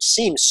round, which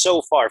seems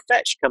so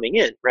far-fetched coming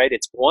in, right?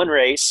 It's one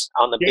race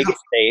on the biggest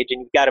stage,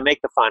 and you've got to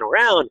make the final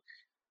round.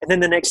 And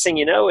then the next thing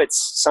you know,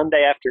 it's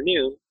Sunday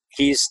afternoon.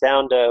 He's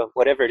down to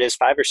whatever it is,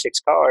 5 or 6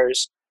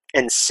 cars,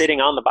 and sitting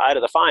on the bye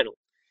to the final.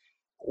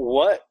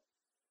 What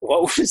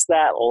was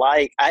that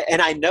like?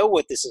 And I know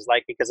what this is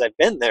like because I've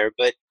been there,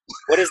 but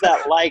what is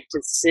that like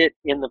to sit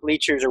in the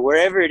bleachers or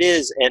wherever it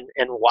is and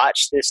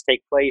watch this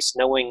take place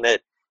knowing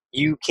that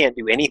you can't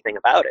do anything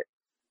about it?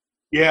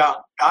 Yeah.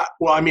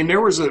 Well, I mean,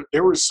 there was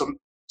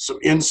some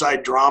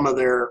inside drama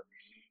there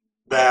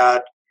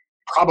that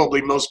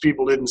probably most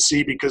people didn't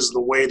see because of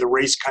the way the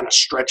race kind of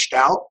stretched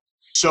out.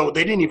 So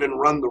they didn't even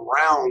run the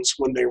rounds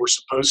when they were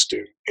supposed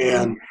to.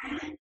 And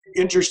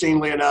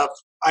interestingly enough,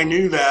 I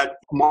knew that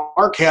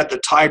Mark had the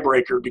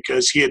tiebreaker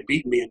because he had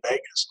beaten me in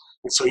Vegas.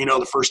 And so, you know,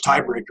 the first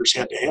tiebreaker's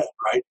head-to-head,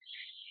 right?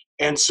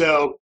 And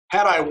so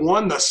had I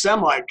won the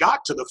semi,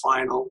 got to the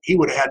final, he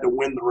would have had to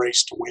win the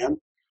race to win.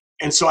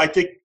 And so I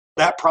think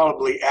that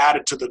probably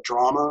added to the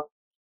drama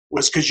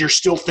was because you're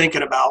still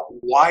thinking about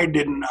why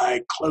didn't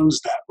I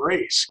close that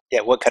race? Yeah,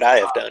 what could I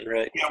have done,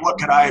 right? Yeah, what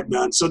could I have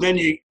done? So then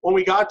when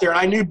we got there, and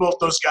I knew both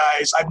those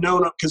guys. I've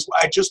known them because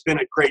I'd just been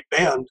at Great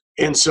Bend,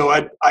 and so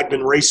I'd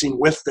been racing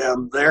with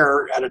them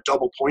there at a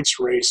double points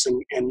race,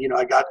 and you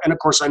know and of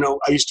course I know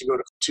I used to go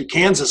to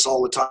Kansas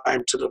all the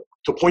time to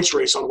the points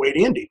race on the way to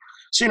Indy.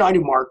 So you know I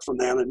knew Mark from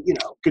them, and you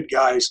know good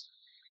guys,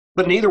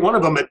 but neither one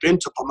of them had been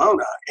to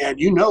Pomona, and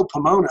you know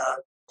Pomona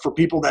for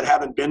people that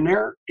haven't been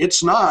there,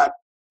 it's not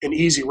an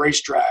easy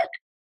racetrack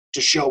to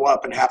show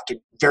up and have to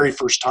very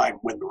first time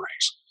win the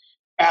race.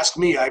 Ask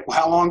me,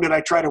 how long did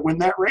I try to win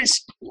that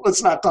race?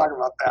 Let's not talk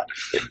about that.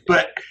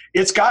 But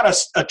it's got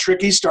a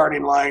tricky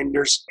starting line.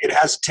 It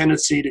has a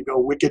tendency to go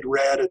wicked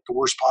red at the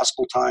worst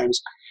possible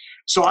times.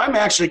 So I'm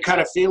actually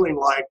kind of feeling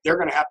like they're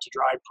going to have to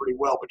drive pretty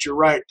well. But you're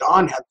right,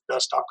 Don had the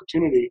best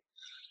opportunity.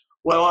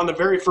 Well, on the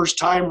very first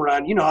time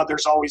run, you know how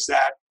there's always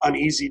that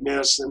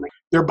uneasiness, and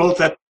they're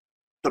both at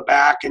the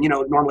back, and you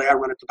know normally I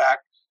run at the back.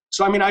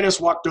 So, I mean, I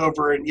just walked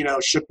over and, you know,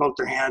 shook both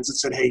their hands and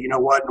said, hey, you know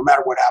what, no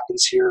matter what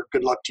happens here,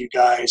 good luck to you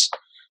guys.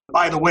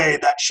 By the way,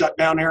 that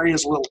shutdown area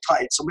is a little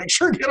tight, so make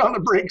sure to get on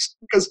the brakes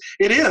because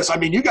it is. I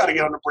mean, you got to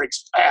get on the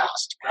brakes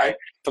fast, right?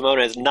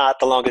 Pomona is not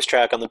the longest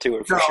track on the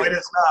tour, for sure. No, it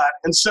is not.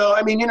 And so,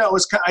 I mean, you know, it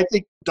was I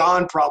think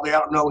Don probably, I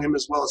don't know him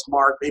as well as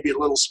Mark, maybe a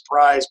little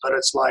surprised, but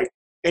it's like,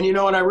 and, you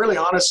know, and I really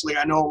honestly,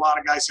 I know a lot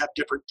of guys have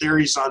different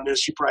theories on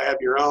this. You probably have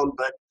your own,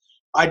 but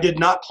I did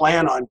not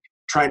plan on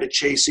trying to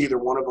chase either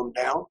one of them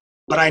down.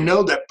 But I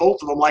know that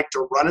both of them like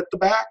to run at the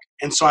back.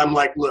 And so I'm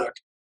like, look,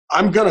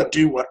 I'm going to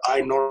do what I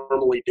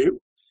normally do.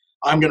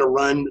 I'm going to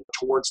run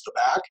towards the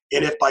back.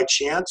 And if by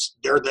chance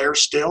they're there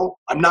still,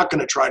 I'm not going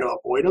to try to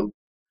avoid them,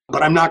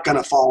 but I'm not going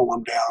to follow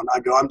them down.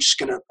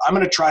 I'm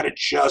going to try to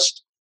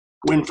just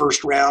win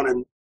first round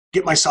and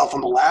get myself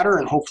on the ladder,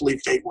 and hopefully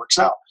fate works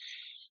out.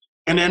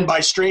 And then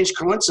by strange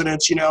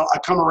coincidence, you know, I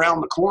come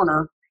around the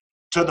corner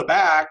to the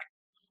back,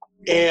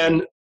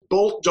 and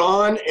both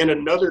Don and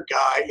another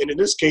guy, and in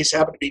this case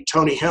happened to be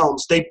Tony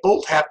Helms, they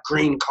both have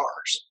green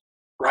cars,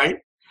 right?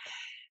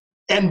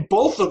 And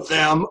both of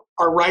them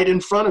are right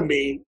in front of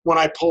me when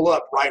I pull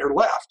up, right or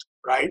left,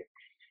 right?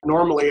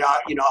 Normally,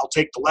 I'll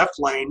take the left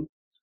lane,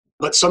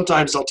 but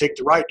sometimes I'll take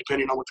the right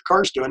depending on what the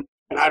car's doing.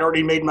 and I'd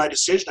already made my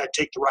decision. I'd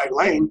take the right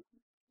lane.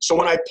 So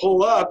when I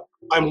pull up,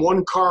 I'm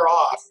one car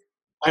off.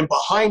 I'm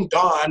behind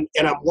Don,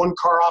 and I'm one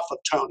car off of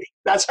Tony.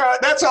 That's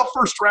how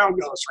first round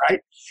goes, right?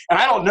 And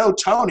I don't know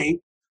Tony,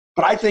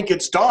 but I think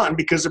it's Don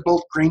because they're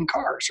both green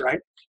cars, right?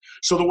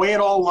 So the way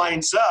it all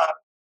lines up,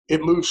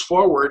 it moves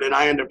forward, and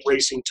I end up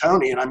racing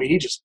Tony. And I mean, he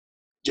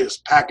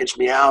just packaged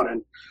me out.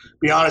 And to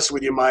be honest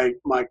with you, my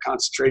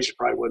concentration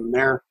probably wasn't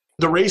there.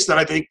 The race that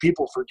I think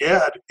people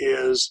forget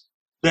is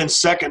then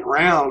second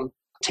round,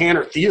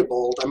 Tanner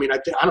Theobald. I mean, I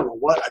don't know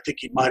what. I think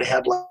he might have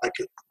had like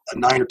a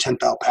 9 or 10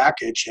 thou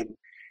package,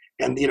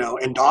 and you know,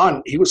 and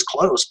Don, he was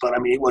close, but I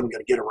mean, he wasn't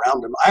going to get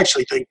around him. I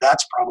actually think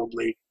that's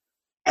probably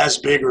as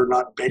big or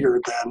not bigger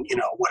than, you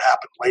know, what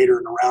happened later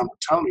in the round with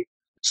Tony.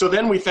 So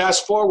then we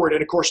fast forward,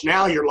 and of course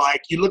now you're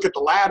like, you look at the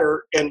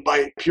ladder, and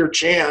by pure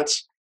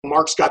chance,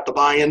 Mark's got the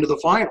buy into the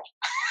final.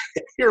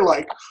 You're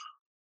like,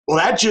 well,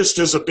 that just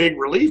is a big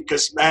relief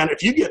because, man,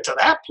 if you get to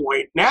that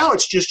point, now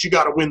it's just you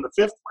got to win the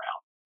fifth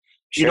round.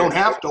 Sure.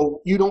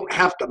 You don't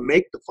have to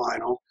make the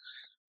final.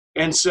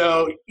 And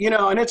so, you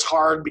know, and it's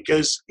hard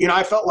because, you know,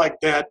 I felt like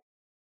that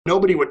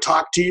nobody would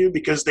talk to you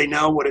because they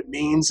know what it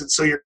means. And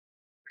so you're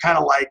kind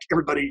of like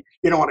everybody,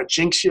 they don't want to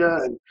jinx you.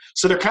 And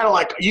so they're kind of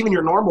like, even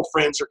your normal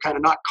friends are kind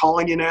of not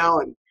calling you now.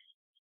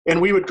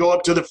 And we would go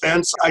up to the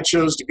fence. I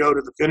chose to go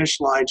to the finish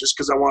line just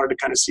because I wanted to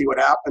kind of see what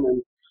happened.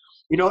 And,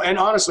 you know, and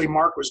honestly,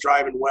 Mark was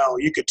driving well.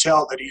 You could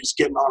tell that he was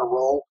getting on a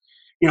roll.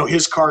 You know,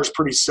 his car is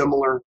pretty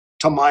similar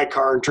to my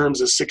car in terms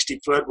of 60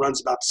 foot,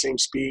 runs about the same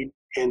speed.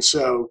 And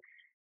so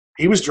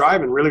he was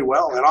driving really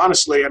well. And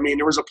honestly, I mean,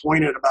 there was a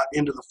point at about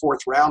into the fourth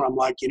round, I'm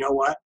like, you know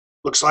what?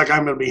 Looks like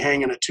I'm going to be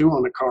hanging a 2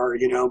 on the car,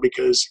 you know,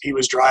 because he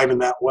was driving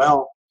that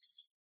well.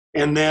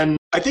 And then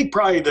I think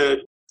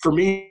probably for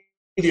me,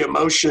 the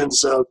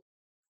emotions of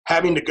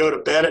having to go to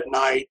bed at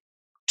night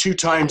 2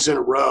 times in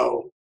a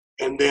row.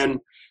 And then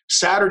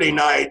Saturday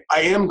night,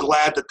 I am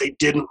glad that they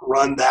didn't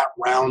run that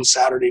round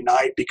Saturday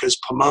night because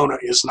Pomona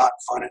is not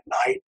fun at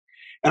night.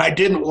 And I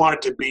didn't want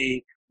it to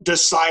be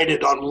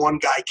decided on one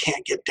guy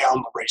can't get down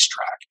the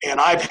racetrack.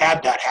 And I've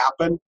had that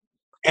happen.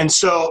 And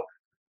so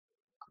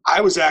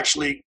I was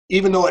actually,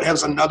 even though it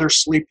has another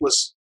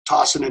sleepless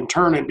tossing and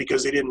turning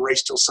because they didn't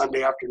race till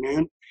Sunday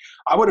afternoon,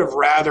 I would have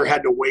rather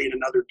had to wait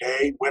another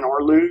day, win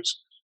or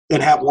lose, than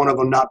have one of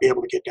them not be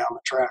able to get down the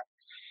track.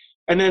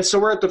 And then so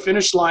we're at the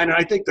finish line, and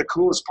I think the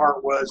coolest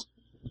part was,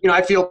 you know,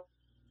 I feel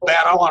bad.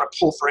 I don't want to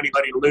pull for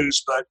anybody to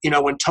lose, but, you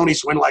know, when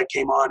Tony's win light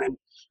came on and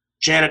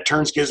Janet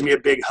turns, gives me a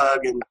big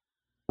hug, and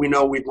we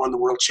know we've won the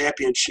world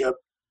championship,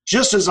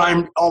 just as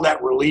all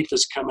that relief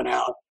is coming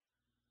out,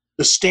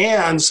 the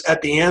stands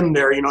at the end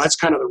there, you know, that's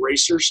kind of the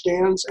racer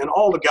stands, and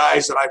all the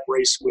guys that I've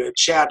raced with,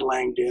 Chad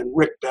Langdon,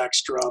 Rick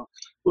Beckstrom,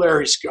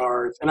 Larry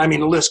Scarth, and I mean,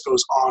 the list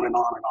goes on and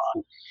on and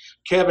on.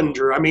 Kevin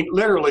Drew, I mean,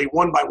 literally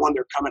one by one,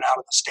 they're coming out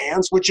of the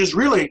stands, which is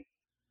really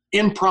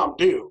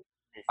impromptu.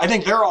 I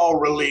think they're all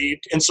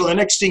relieved. And so the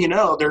next thing you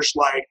know, there's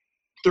like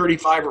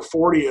 35 or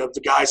 40 of the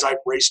guys I've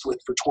raced with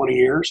for 20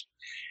 years.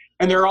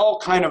 And they're all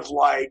kind of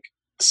like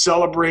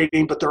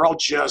celebrating, but they're all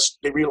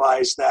they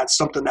realize that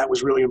something that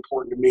was really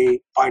important to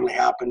me finally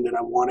happened and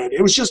I wanted.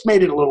 It was just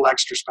made it a little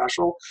extra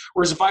special.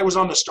 Whereas if I was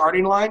on the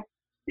starting line,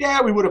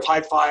 yeah, we would have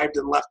high-fived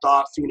and left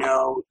off, you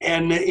know.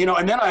 And, you know,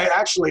 and then I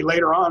actually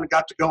later on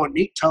got to go and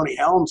meet Tony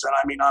Helms. And,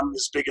 I mean, I'm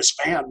his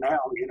biggest fan now,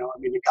 you know. I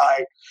mean, the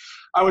guy,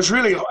 I was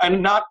really –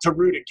 and not to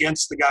root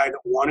against the guy that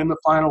won in the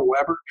final,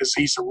 Weber, because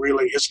his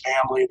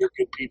family, they're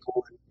good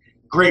people and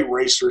great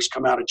racers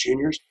come out of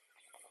juniors.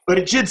 But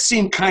it did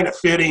seem kind of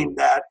fitting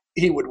that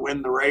he would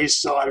win the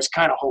race. So I was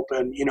kind of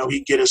hoping, you know,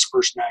 he'd get his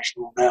first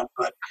national event.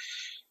 But –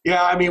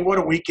 yeah, I mean, what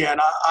a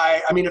weekend.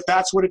 I mean, if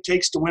that's what it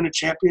takes to win a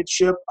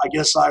championship, I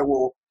guess I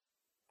will,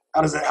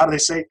 how do they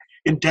say,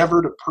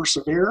 endeavor to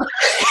persevere.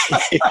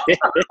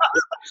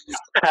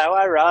 How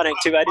ironic,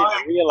 too. I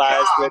didn't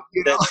realize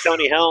that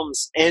Tony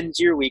Helms ends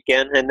your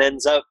weekend and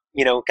ends up,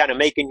 you know, kind of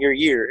making your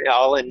year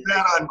all in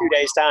 2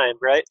 days' time,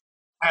 right?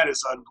 That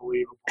is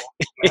unbelievable.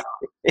 Yeah.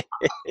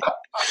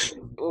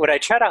 What I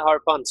try to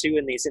harp on, too,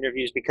 in these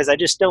interviews, because I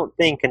just don't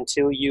think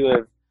until you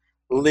have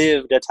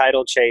lived a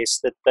title chase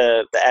that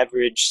the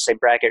average, say,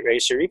 bracket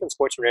racer, even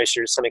sportsman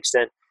racer to some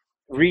extent,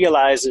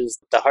 realizes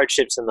the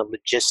hardships and the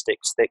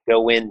logistics that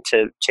go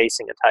into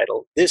chasing a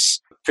title.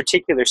 This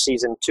particular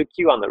season took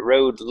you on the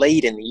road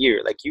late in the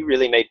year. Like, you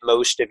really made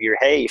most of your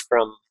hay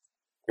from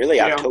really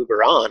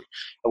October on,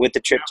 with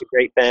the trip to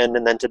Great Bend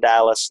and then to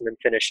Dallas and then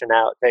finishing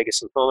out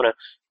Vegas and Pomona.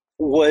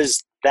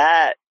 Was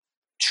that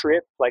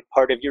trip like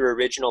part of your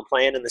original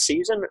plan in the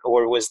season,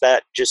 or was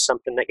that just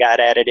something that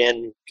got added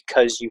in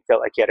because you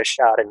felt like you had a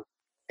shot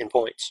in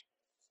points?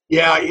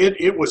 Yeah,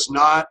 it was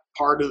not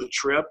part of the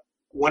trip.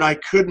 When I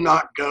could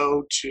not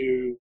go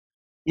to,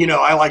 you know,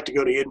 I like to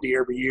go to Indy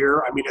every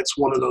year. I mean, it's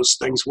one of those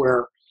things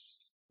where,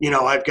 you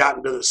know, I've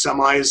gotten to the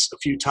semis a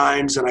few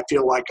times and I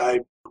feel like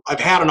I've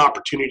had an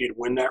opportunity to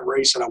win that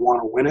race and I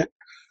want to win it.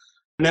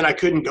 And then I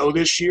couldn't go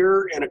this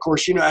year. And of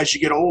course, you know, as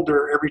you get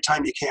older, every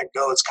time you can't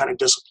go, it's kind of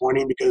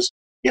disappointing because,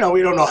 you know,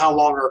 we don't know how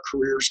long our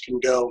careers can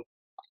go.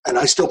 and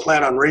I still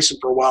plan on racing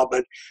for a while,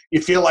 but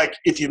you feel like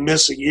if you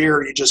miss a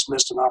year, you just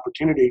missed an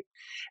opportunity.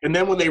 And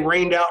then when they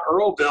rained out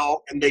Earlville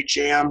and they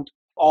jammed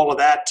all of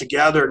that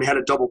together and had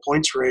a double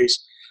points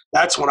race,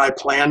 that's when I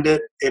planned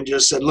it and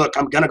just said, look,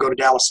 I'm going to go to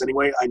Dallas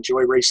anyway. I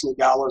enjoy racing in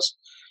Dallas.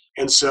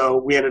 And so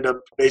we ended up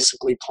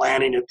basically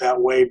planning it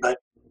that way. But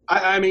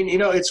I mean,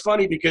 it's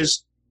funny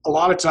because a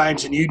lot of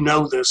times, and you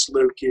know this,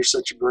 Luke, you're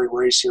such a great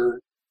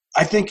racer.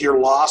 I think your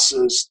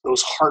losses,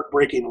 those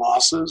heartbreaking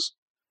losses,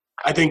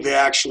 I think they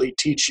actually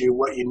teach you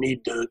what you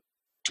need to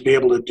be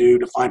able to do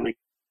to finally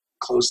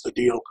close the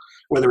deal,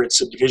 whether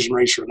it's a division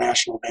race or a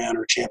national event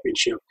or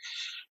championship.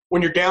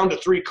 When you're down to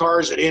 3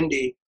 cars at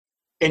Indy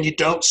and you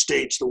don't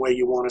stage the way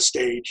you want to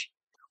stage,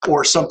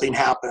 or something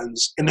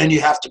happens, and then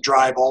you have to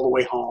drive all the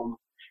way home,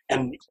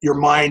 and your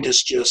mind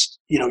is just,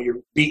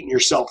 you're beating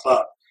yourself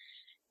up.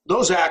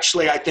 Those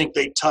actually, I think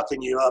they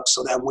toughen you up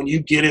so that when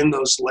you get in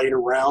those later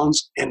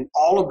rounds and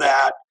all of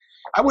that,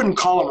 I wouldn't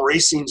call them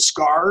racing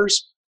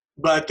scars,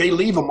 but they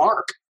leave a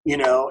mark,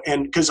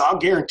 and because I'll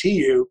guarantee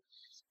you,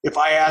 if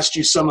I asked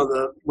you some of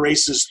the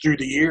races through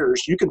the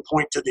years, you can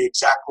point to the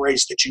exact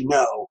race that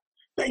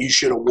that you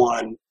should have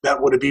won,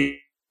 that would have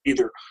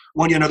either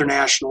won you another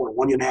national or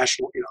won you a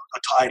national,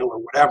 a title or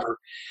whatever.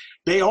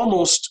 They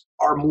almost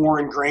are more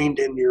ingrained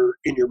in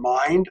your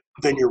mind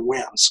than your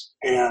wins.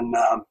 And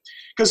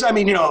because,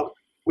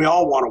 we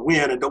all want to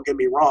win, and don't get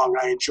me wrong,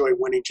 I enjoy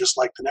winning just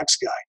like the next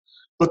guy.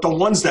 But the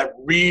ones that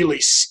really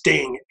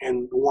sting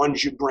and the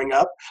ones you bring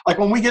up, like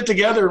when we get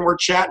together and we're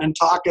chatting and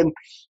talking,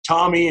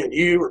 Tommy and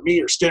you or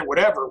me or Stint,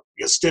 whatever,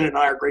 because Stint and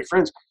I are great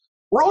friends,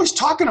 we're always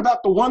talking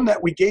about the one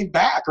that we gave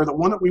back or the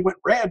one that we went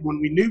red when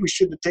we knew we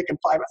shouldn't have taken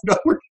 5.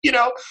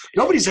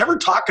 Nobody's ever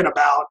talking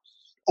about,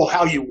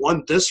 how you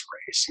won this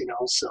race,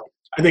 So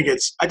I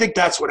think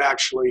that's what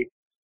actually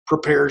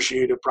prepares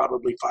you to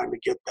probably finally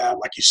get that,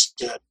 like you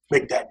said,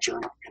 make that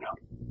journey,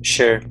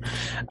 Sure.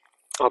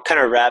 I'll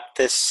kind of wrap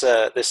this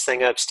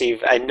thing up,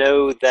 Steve. I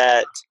know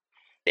that,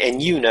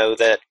 and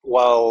that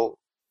while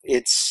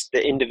it's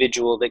the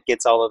individual that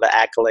gets all of the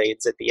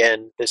accolades at the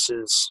end, this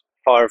is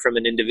far from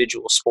an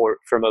individual sport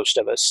for most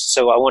of us.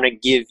 So I want to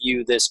give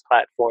you this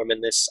platform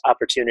and this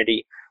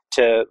opportunity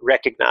to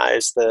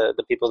recognize the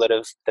people that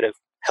have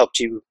helped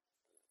you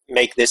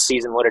make this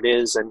season what it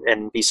is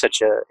and be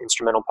such an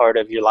instrumental part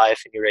of your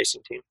life and your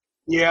racing team.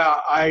 Yeah,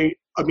 I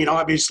mean,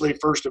 obviously,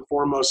 first and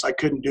foremost, I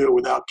couldn't do it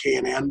without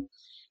K&N.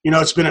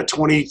 It's been a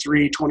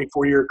 23,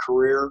 24-year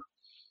career.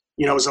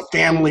 It was a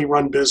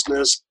family-run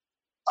business.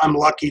 I'm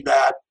lucky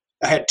that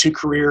I had 2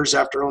 careers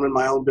after owning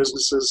my own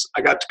businesses.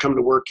 I got to come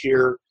to work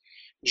here.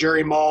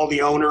 Jerry Mall,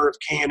 the owner of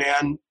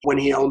K&N, when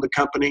he owned the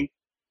company,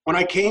 when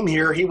I came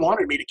here, he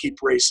wanted me to keep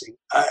racing.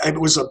 It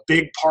was a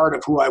big part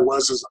of who I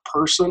was as a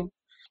person.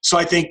 So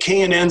I think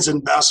K&N's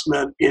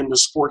investment in the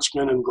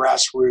sportsman and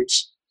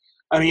grassroots,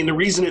 the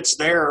reason it's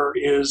there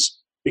is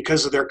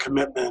because of their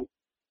commitment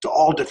to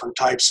all different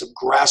types of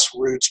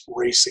grassroots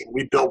racing.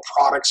 We build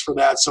products for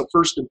that. So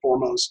first and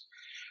foremost,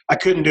 I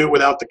couldn't do it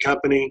without the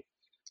company.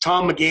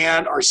 Tom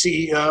McGann, our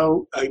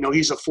CEO,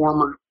 he's a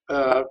former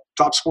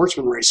top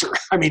sportsman racer.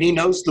 He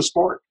knows the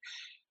sport.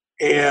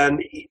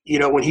 And,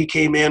 when he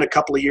came in a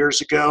couple of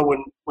years ago,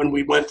 when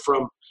we went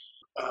from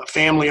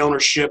family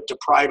ownership to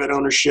private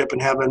ownership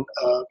and having,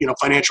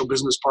 financial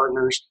business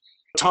partners,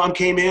 Tom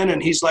came in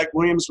and he's like,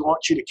 Williams, we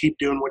want you to keep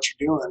doing what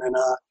you're doing. And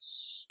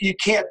you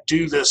can't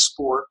do this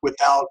sport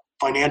without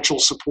financial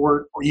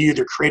support, or you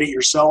either create it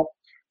yourself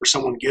or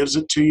someone gives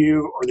it to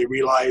you, or they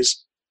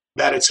realize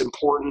that it's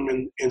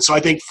important. And so I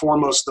think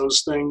foremost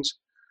those things.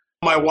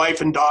 My wife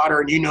and daughter,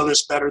 and you know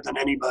this better than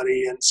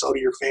anybody, and so do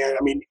your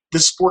family.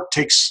 This sport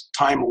takes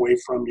time away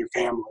from your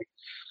family.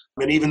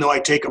 And even though I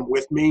take them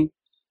with me,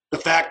 the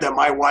fact that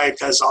my wife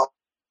has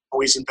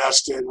always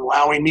invested in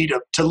allowing me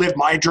to live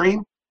my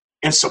dream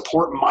and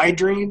support my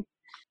dream,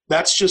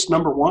 that's just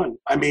number one.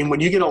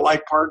 When you get a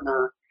life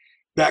partner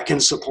that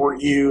can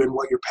support you and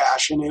what your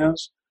passion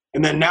is.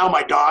 And then now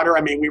my daughter,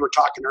 we were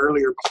talking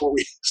earlier before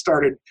we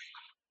started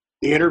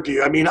the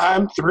interview.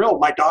 I'm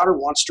thrilled. My daughter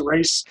wants to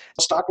race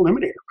a stock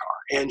eliminator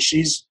car, and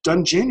she's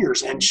done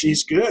juniors and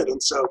she's good.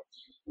 And so,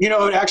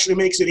 it actually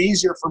makes it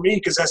easier for me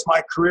because as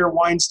my career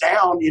winds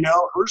down,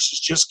 hers is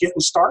just getting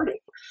started.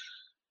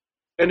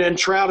 And then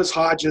Travis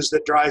Hodges,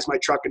 that drives my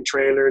truck and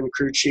trailer and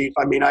crew chief.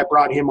 I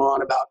brought him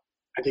on about,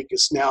 I think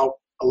it's now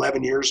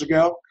 11 years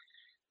ago.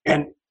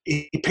 And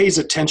he pays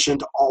attention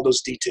to all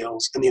those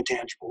details and the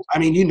intangibles.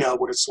 You know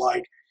what it's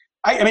like.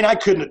 I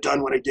couldn't have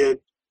done what I did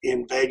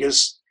in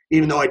Vegas,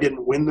 even though I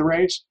didn't win the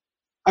race.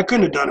 I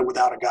couldn't have done it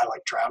without a guy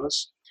like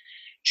Travis.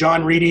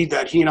 John Reedy,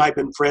 that he and I have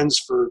been friends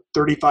for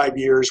 35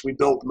 years. We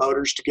build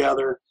motors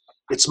together.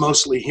 It's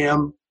mostly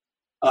him.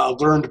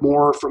 Learned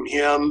more from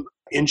him,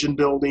 engine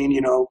building,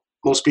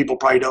 most people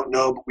probably don't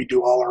know, but we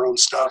do all our own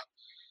stuff.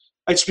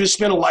 It's just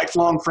been a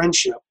lifelong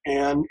friendship.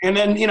 And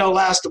then,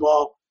 last of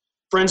all,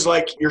 friends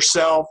like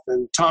yourself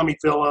and Tommy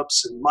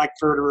Phillips and Mike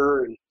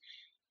Ferderer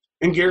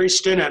and Gary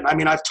Stinnett.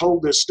 I've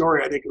told this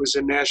story. I think it was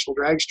in National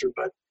Dragster,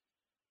 but,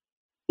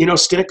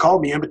 Stinnett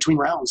called me in between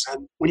rounds.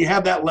 And when you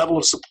have that level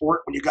of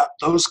support, when you got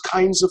those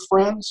kinds of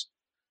friends,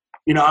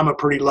 I'm a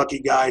pretty lucky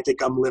guy. I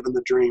think I'm living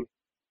the dream.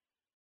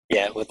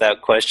 Yeah,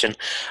 without question.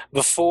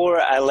 Before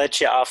I let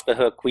you off the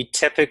hook, we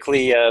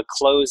typically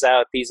close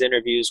out these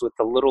interviews with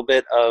a little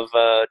bit of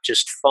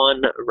just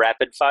fun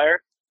rapid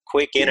fire,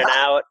 quick in and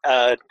out,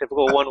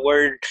 typical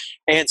one-word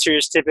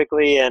answers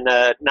typically, and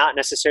not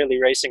necessarily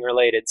racing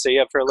related. So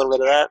you up for a little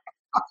bit of that?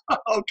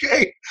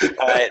 Okay.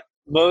 All right.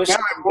 Most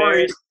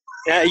embarrassing.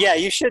 Yeah,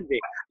 you should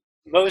be.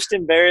 Most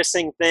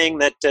embarrassing thing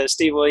that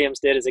Steve Williams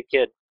did as a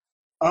kid.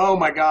 Oh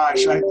my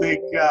gosh. I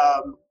think,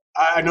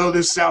 I know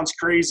this sounds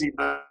crazy,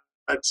 but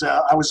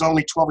I was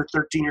only 12 or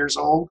 13 years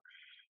old,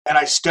 and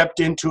I stepped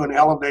into an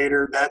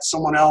elevator that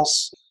someone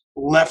else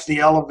left the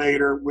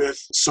elevator with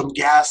some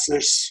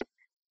gaseous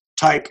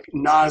type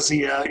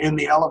nausea in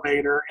the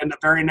elevator. And the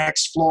very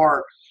next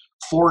floor,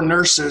 4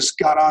 nurses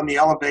got on the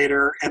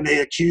elevator and they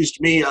accused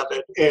me of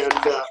it.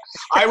 And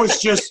I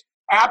was just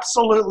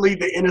absolutely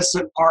the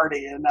innocent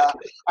party. And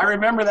I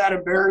remember that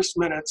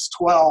embarrassment at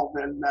 12.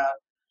 And,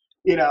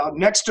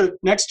 next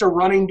to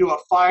running to a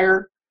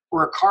fire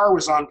where a car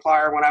was on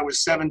fire when I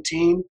was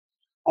 17,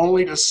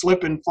 only to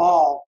slip and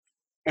fall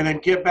and then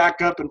get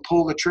back up and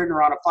pull the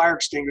trigger on a fire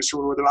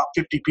extinguisher with about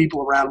 50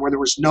 people around where there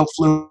was no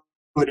fluid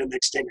in the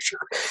extinguisher.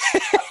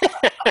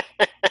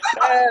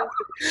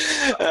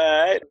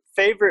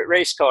 Favorite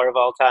race car of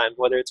all time,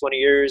 whether it's one of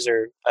yours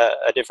or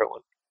a different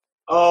one?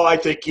 Oh, I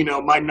think,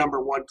 my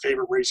number one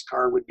favorite race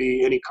car would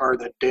be any car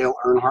that Dale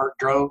Earnhardt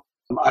drove.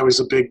 I was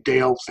a big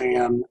Dale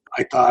fan.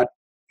 I thought,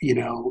 he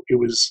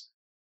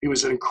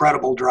was an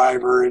incredible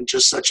driver and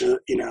just such an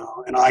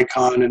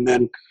icon. And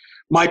then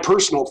my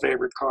personal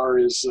favorite car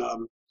is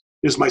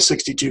my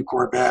 62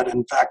 Corvette.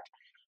 In fact,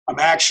 I'm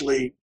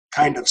actually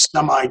kind of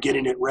semi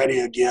getting it ready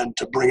again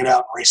to bring it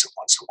out and race it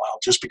once in a while,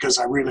 just because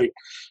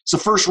it's the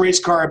first race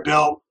car I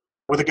built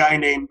with a guy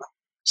named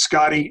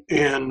Scotty,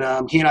 and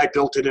he and I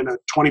built it in a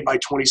 20 by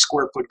 20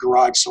 square foot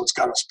garage. So it's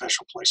got a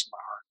special place in my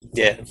heart.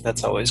 Yeah,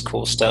 that's always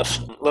cool stuff.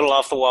 A little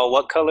off the wall.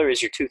 What color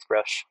is your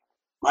toothbrush?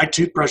 My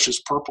toothbrush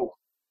is purple.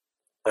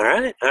 All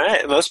right.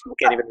 Most people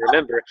can't even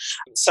remember.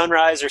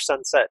 Sunrise or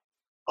sunset?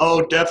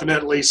 Oh,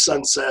 definitely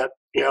sunset.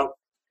 Yeah.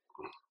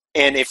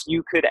 And if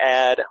you could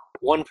add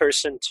one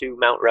person to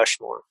Mount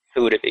Rushmore,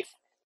 who would it be?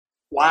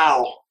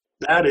 Wow.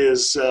 That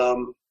is,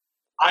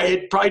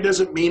 it probably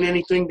doesn't mean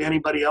anything to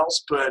anybody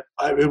else, but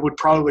it would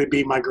probably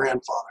be my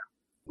grandfather.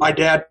 My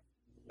dad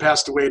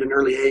passed away at an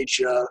early age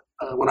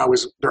when I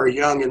was very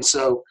young. And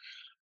so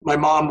my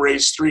mom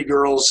raised 3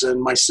 girls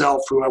and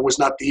myself, who I was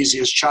not the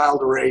easiest child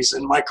to raise.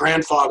 And my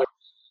grandfather,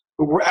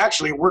 who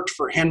actually worked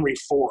for Henry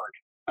Ford.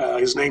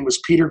 His name was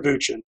Peter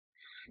Vucin.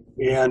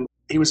 And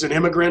he was an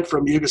immigrant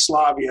from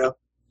Yugoslavia.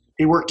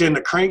 He worked in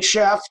the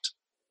crankshaft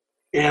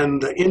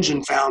and the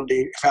engine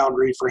foundry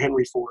for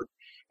Henry Ford,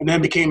 and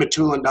then became a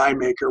tool and die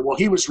maker. Well,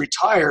 he was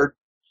retired,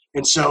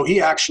 and so he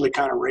actually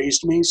kind of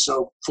raised me.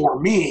 So for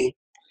me,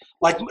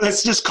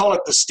 let's just call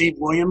it the Steve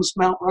Williams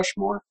Mount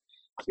Rushmore,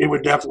 it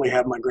would definitely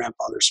have my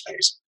grandfather's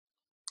face.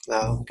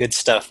 Oh, good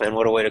stuff, man.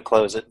 What a way to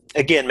close it.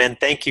 Again, man,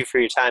 thank you for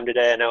your time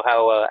today. I know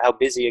how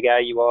busy a guy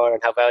you are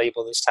and how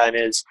valuable this time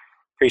is.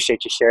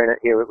 Appreciate you sharing it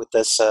here with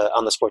us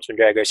on the Sportsman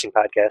Drag Racing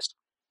Podcast.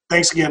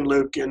 Thanks again,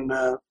 Luke, and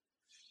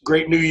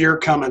great new year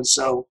coming,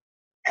 so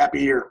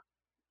happy year.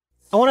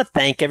 I want to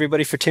thank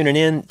everybody for tuning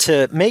in.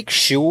 To make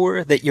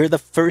sure that you're the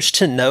first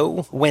to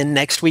know when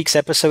next week's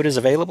episode is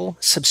available,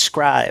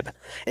 subscribe.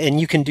 And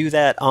you can do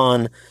that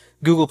on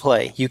Google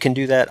Play. You can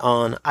do that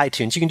on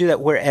iTunes. You can do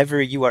that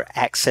wherever you are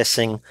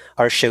accessing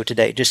our show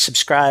today. Just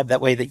subscribe.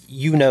 That way that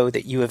you know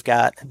that you have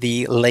got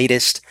the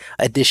latest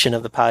edition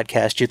of the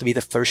podcast. You'll be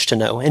the first to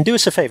know. And do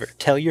us a favor.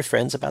 Tell your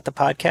friends about the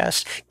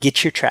podcast.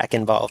 Get your track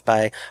involved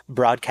by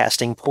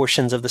broadcasting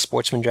portions of the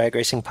Sportsman Drag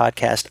Racing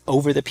Podcast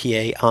over the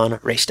PA on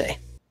race day.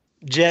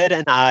 Jed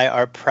and I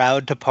are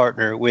proud to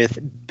partner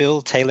with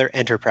Bill Taylor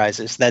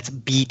Enterprises. That's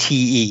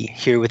BTE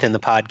here within the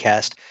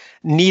podcast.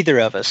 Neither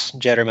of us,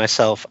 Jed or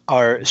myself,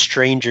 are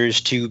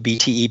strangers to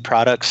BTE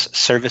products,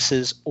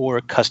 services, or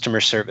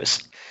customer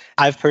service.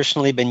 I've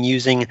personally been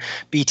using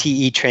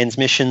BTE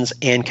transmissions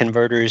and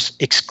converters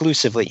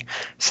exclusively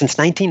since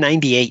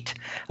 1998.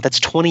 That's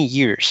 20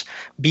 years.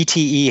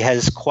 BTE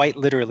has quite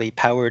literally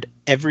powered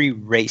every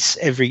race,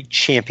 every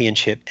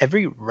championship,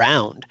 every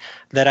round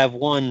that I've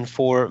won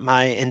for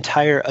my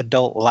entire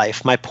adult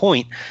life. My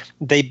point,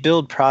 they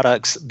build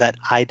products that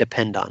I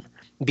depend on.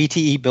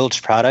 BTE builds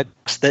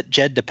products that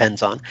Jed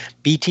depends on.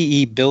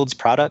 BTE builds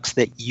products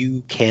that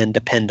you can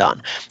depend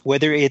on.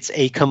 Whether it's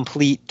a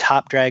complete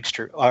top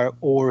dragster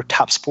or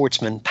top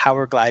sportsman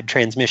power glide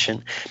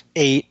transmission,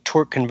 a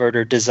torque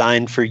converter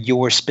designed for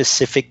your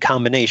specific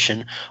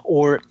combination,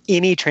 or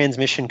any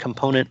transmission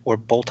component or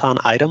bolt-on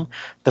item,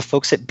 the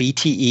folks at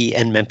BTE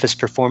and Memphis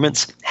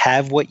Performance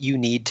have what you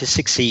need to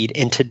succeed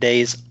in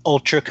today's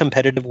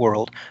ultra-competitive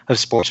world of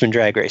sportsman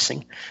drag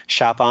racing.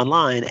 Shop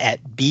online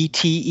at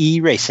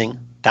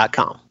bteracing.com.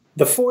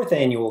 The 4th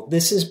annual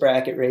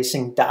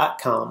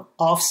ThisIsBracketRacing.com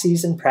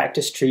off-season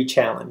practice tree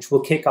challenge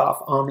will kick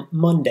off on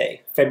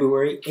Monday,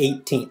 February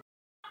 18th.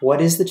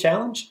 What is the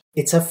challenge?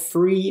 It's a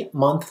free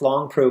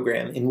month-long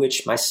program in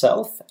which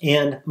myself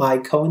and my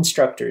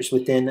co-instructors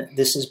within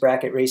This Is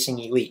Bracket Racing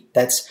Elite,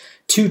 that's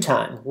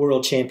 2-time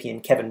world champion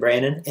Kevin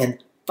Brannon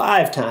and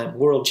 5-time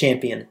world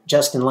champion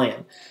Justin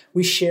Lamb,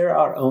 we share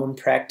our own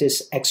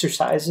practice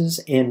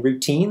exercises and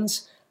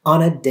routines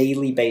on a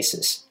daily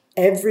basis,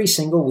 every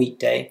single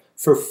weekday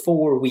for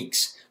 4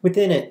 weeks.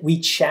 Within it, we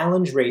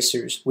challenge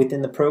racers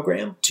within the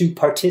program to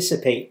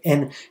participate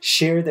and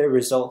share their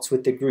results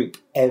with the group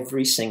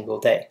every single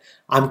day.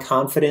 I'm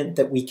confident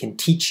that we can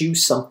teach you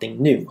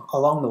something new.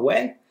 Along the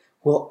way,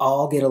 we'll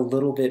all get a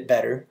little bit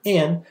better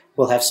and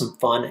we'll have some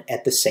fun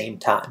at the same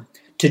time.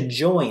 To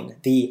join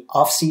the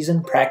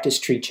off-season practice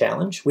tree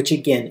challenge, which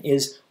again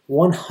is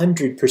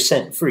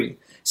 100% free,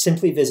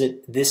 simply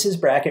visit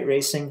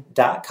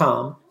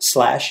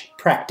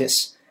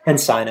thisisbracketracing.com/practice and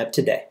sign up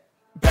today.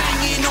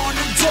 Banging on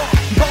the door,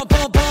 bump,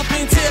 bump, bump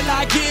until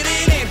I get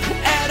it in.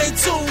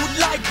 Attitude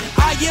like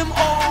I am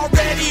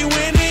already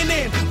winning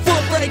in.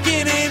 Foot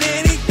breaking in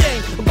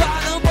anything.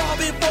 Bottom ball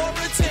before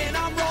a 10.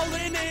 I'm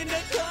rolling in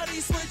the cutty,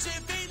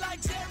 switching feet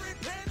like Jerry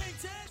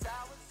Pennington.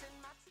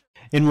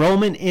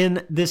 Enrollment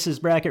in This Is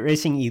Bracket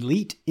Racing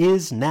Elite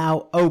is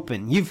now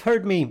open. You've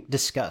heard me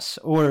discuss,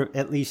 or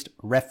at least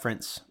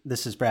reference,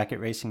 This Is Bracket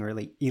Racing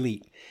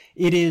Elite.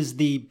 It is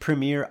the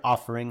premier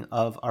offering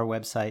of our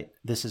website,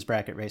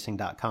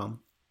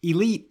 thisisbracketracing.com.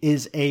 Elite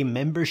is a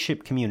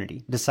membership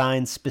community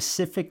designed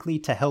specifically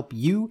to help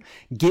you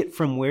get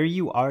from where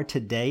you are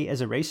today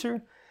as a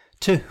racer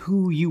to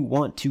who you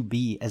want to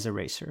be as a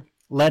racer.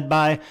 Led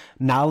by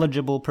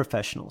knowledgeable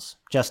professionals.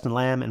 Justin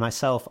Lamb and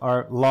myself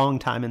are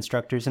longtime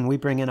instructors, and we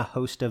bring in a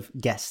host of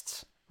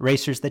guests,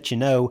 racers that you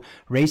know,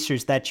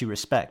 racers that you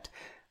respect.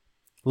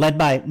 Led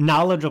by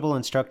knowledgeable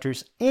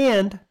instructors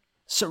and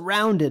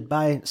surrounded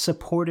by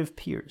supportive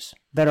peers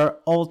that are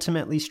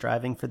ultimately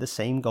striving for the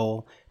same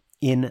goal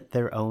in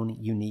their own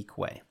unique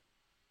way.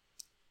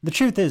 The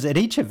truth is, at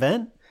each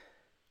event,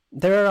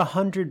 there are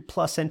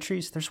 100+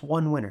 entries, there's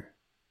one winner.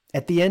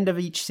 At the end of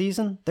each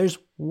season, there's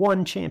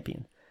one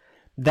champion.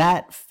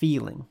 That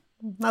feeling,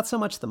 not so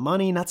much the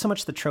money, not so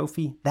much the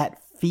trophy,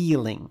 that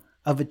feeling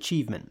of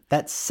achievement,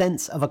 that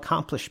sense of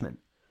accomplishment,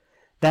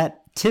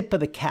 that tip of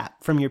the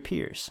cap from your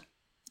peers,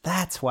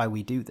 that's why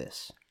we do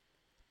this.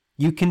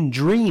 You can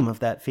dream of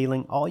that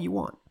feeling all you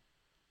want,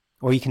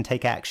 or you can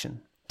take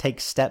action, take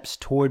steps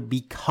toward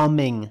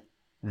becoming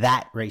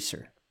that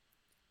racer.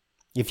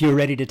 If you're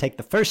ready to take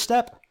the first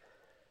step,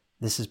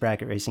 This Is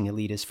Bracket Racing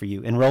Elite is for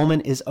you.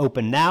 Enrollment is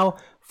open now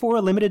for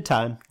a limited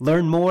time.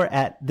 Learn more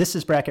at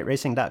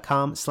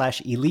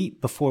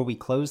thisisbracketracing.com/elite before we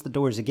close the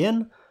doors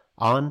again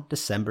on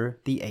December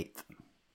the 8th.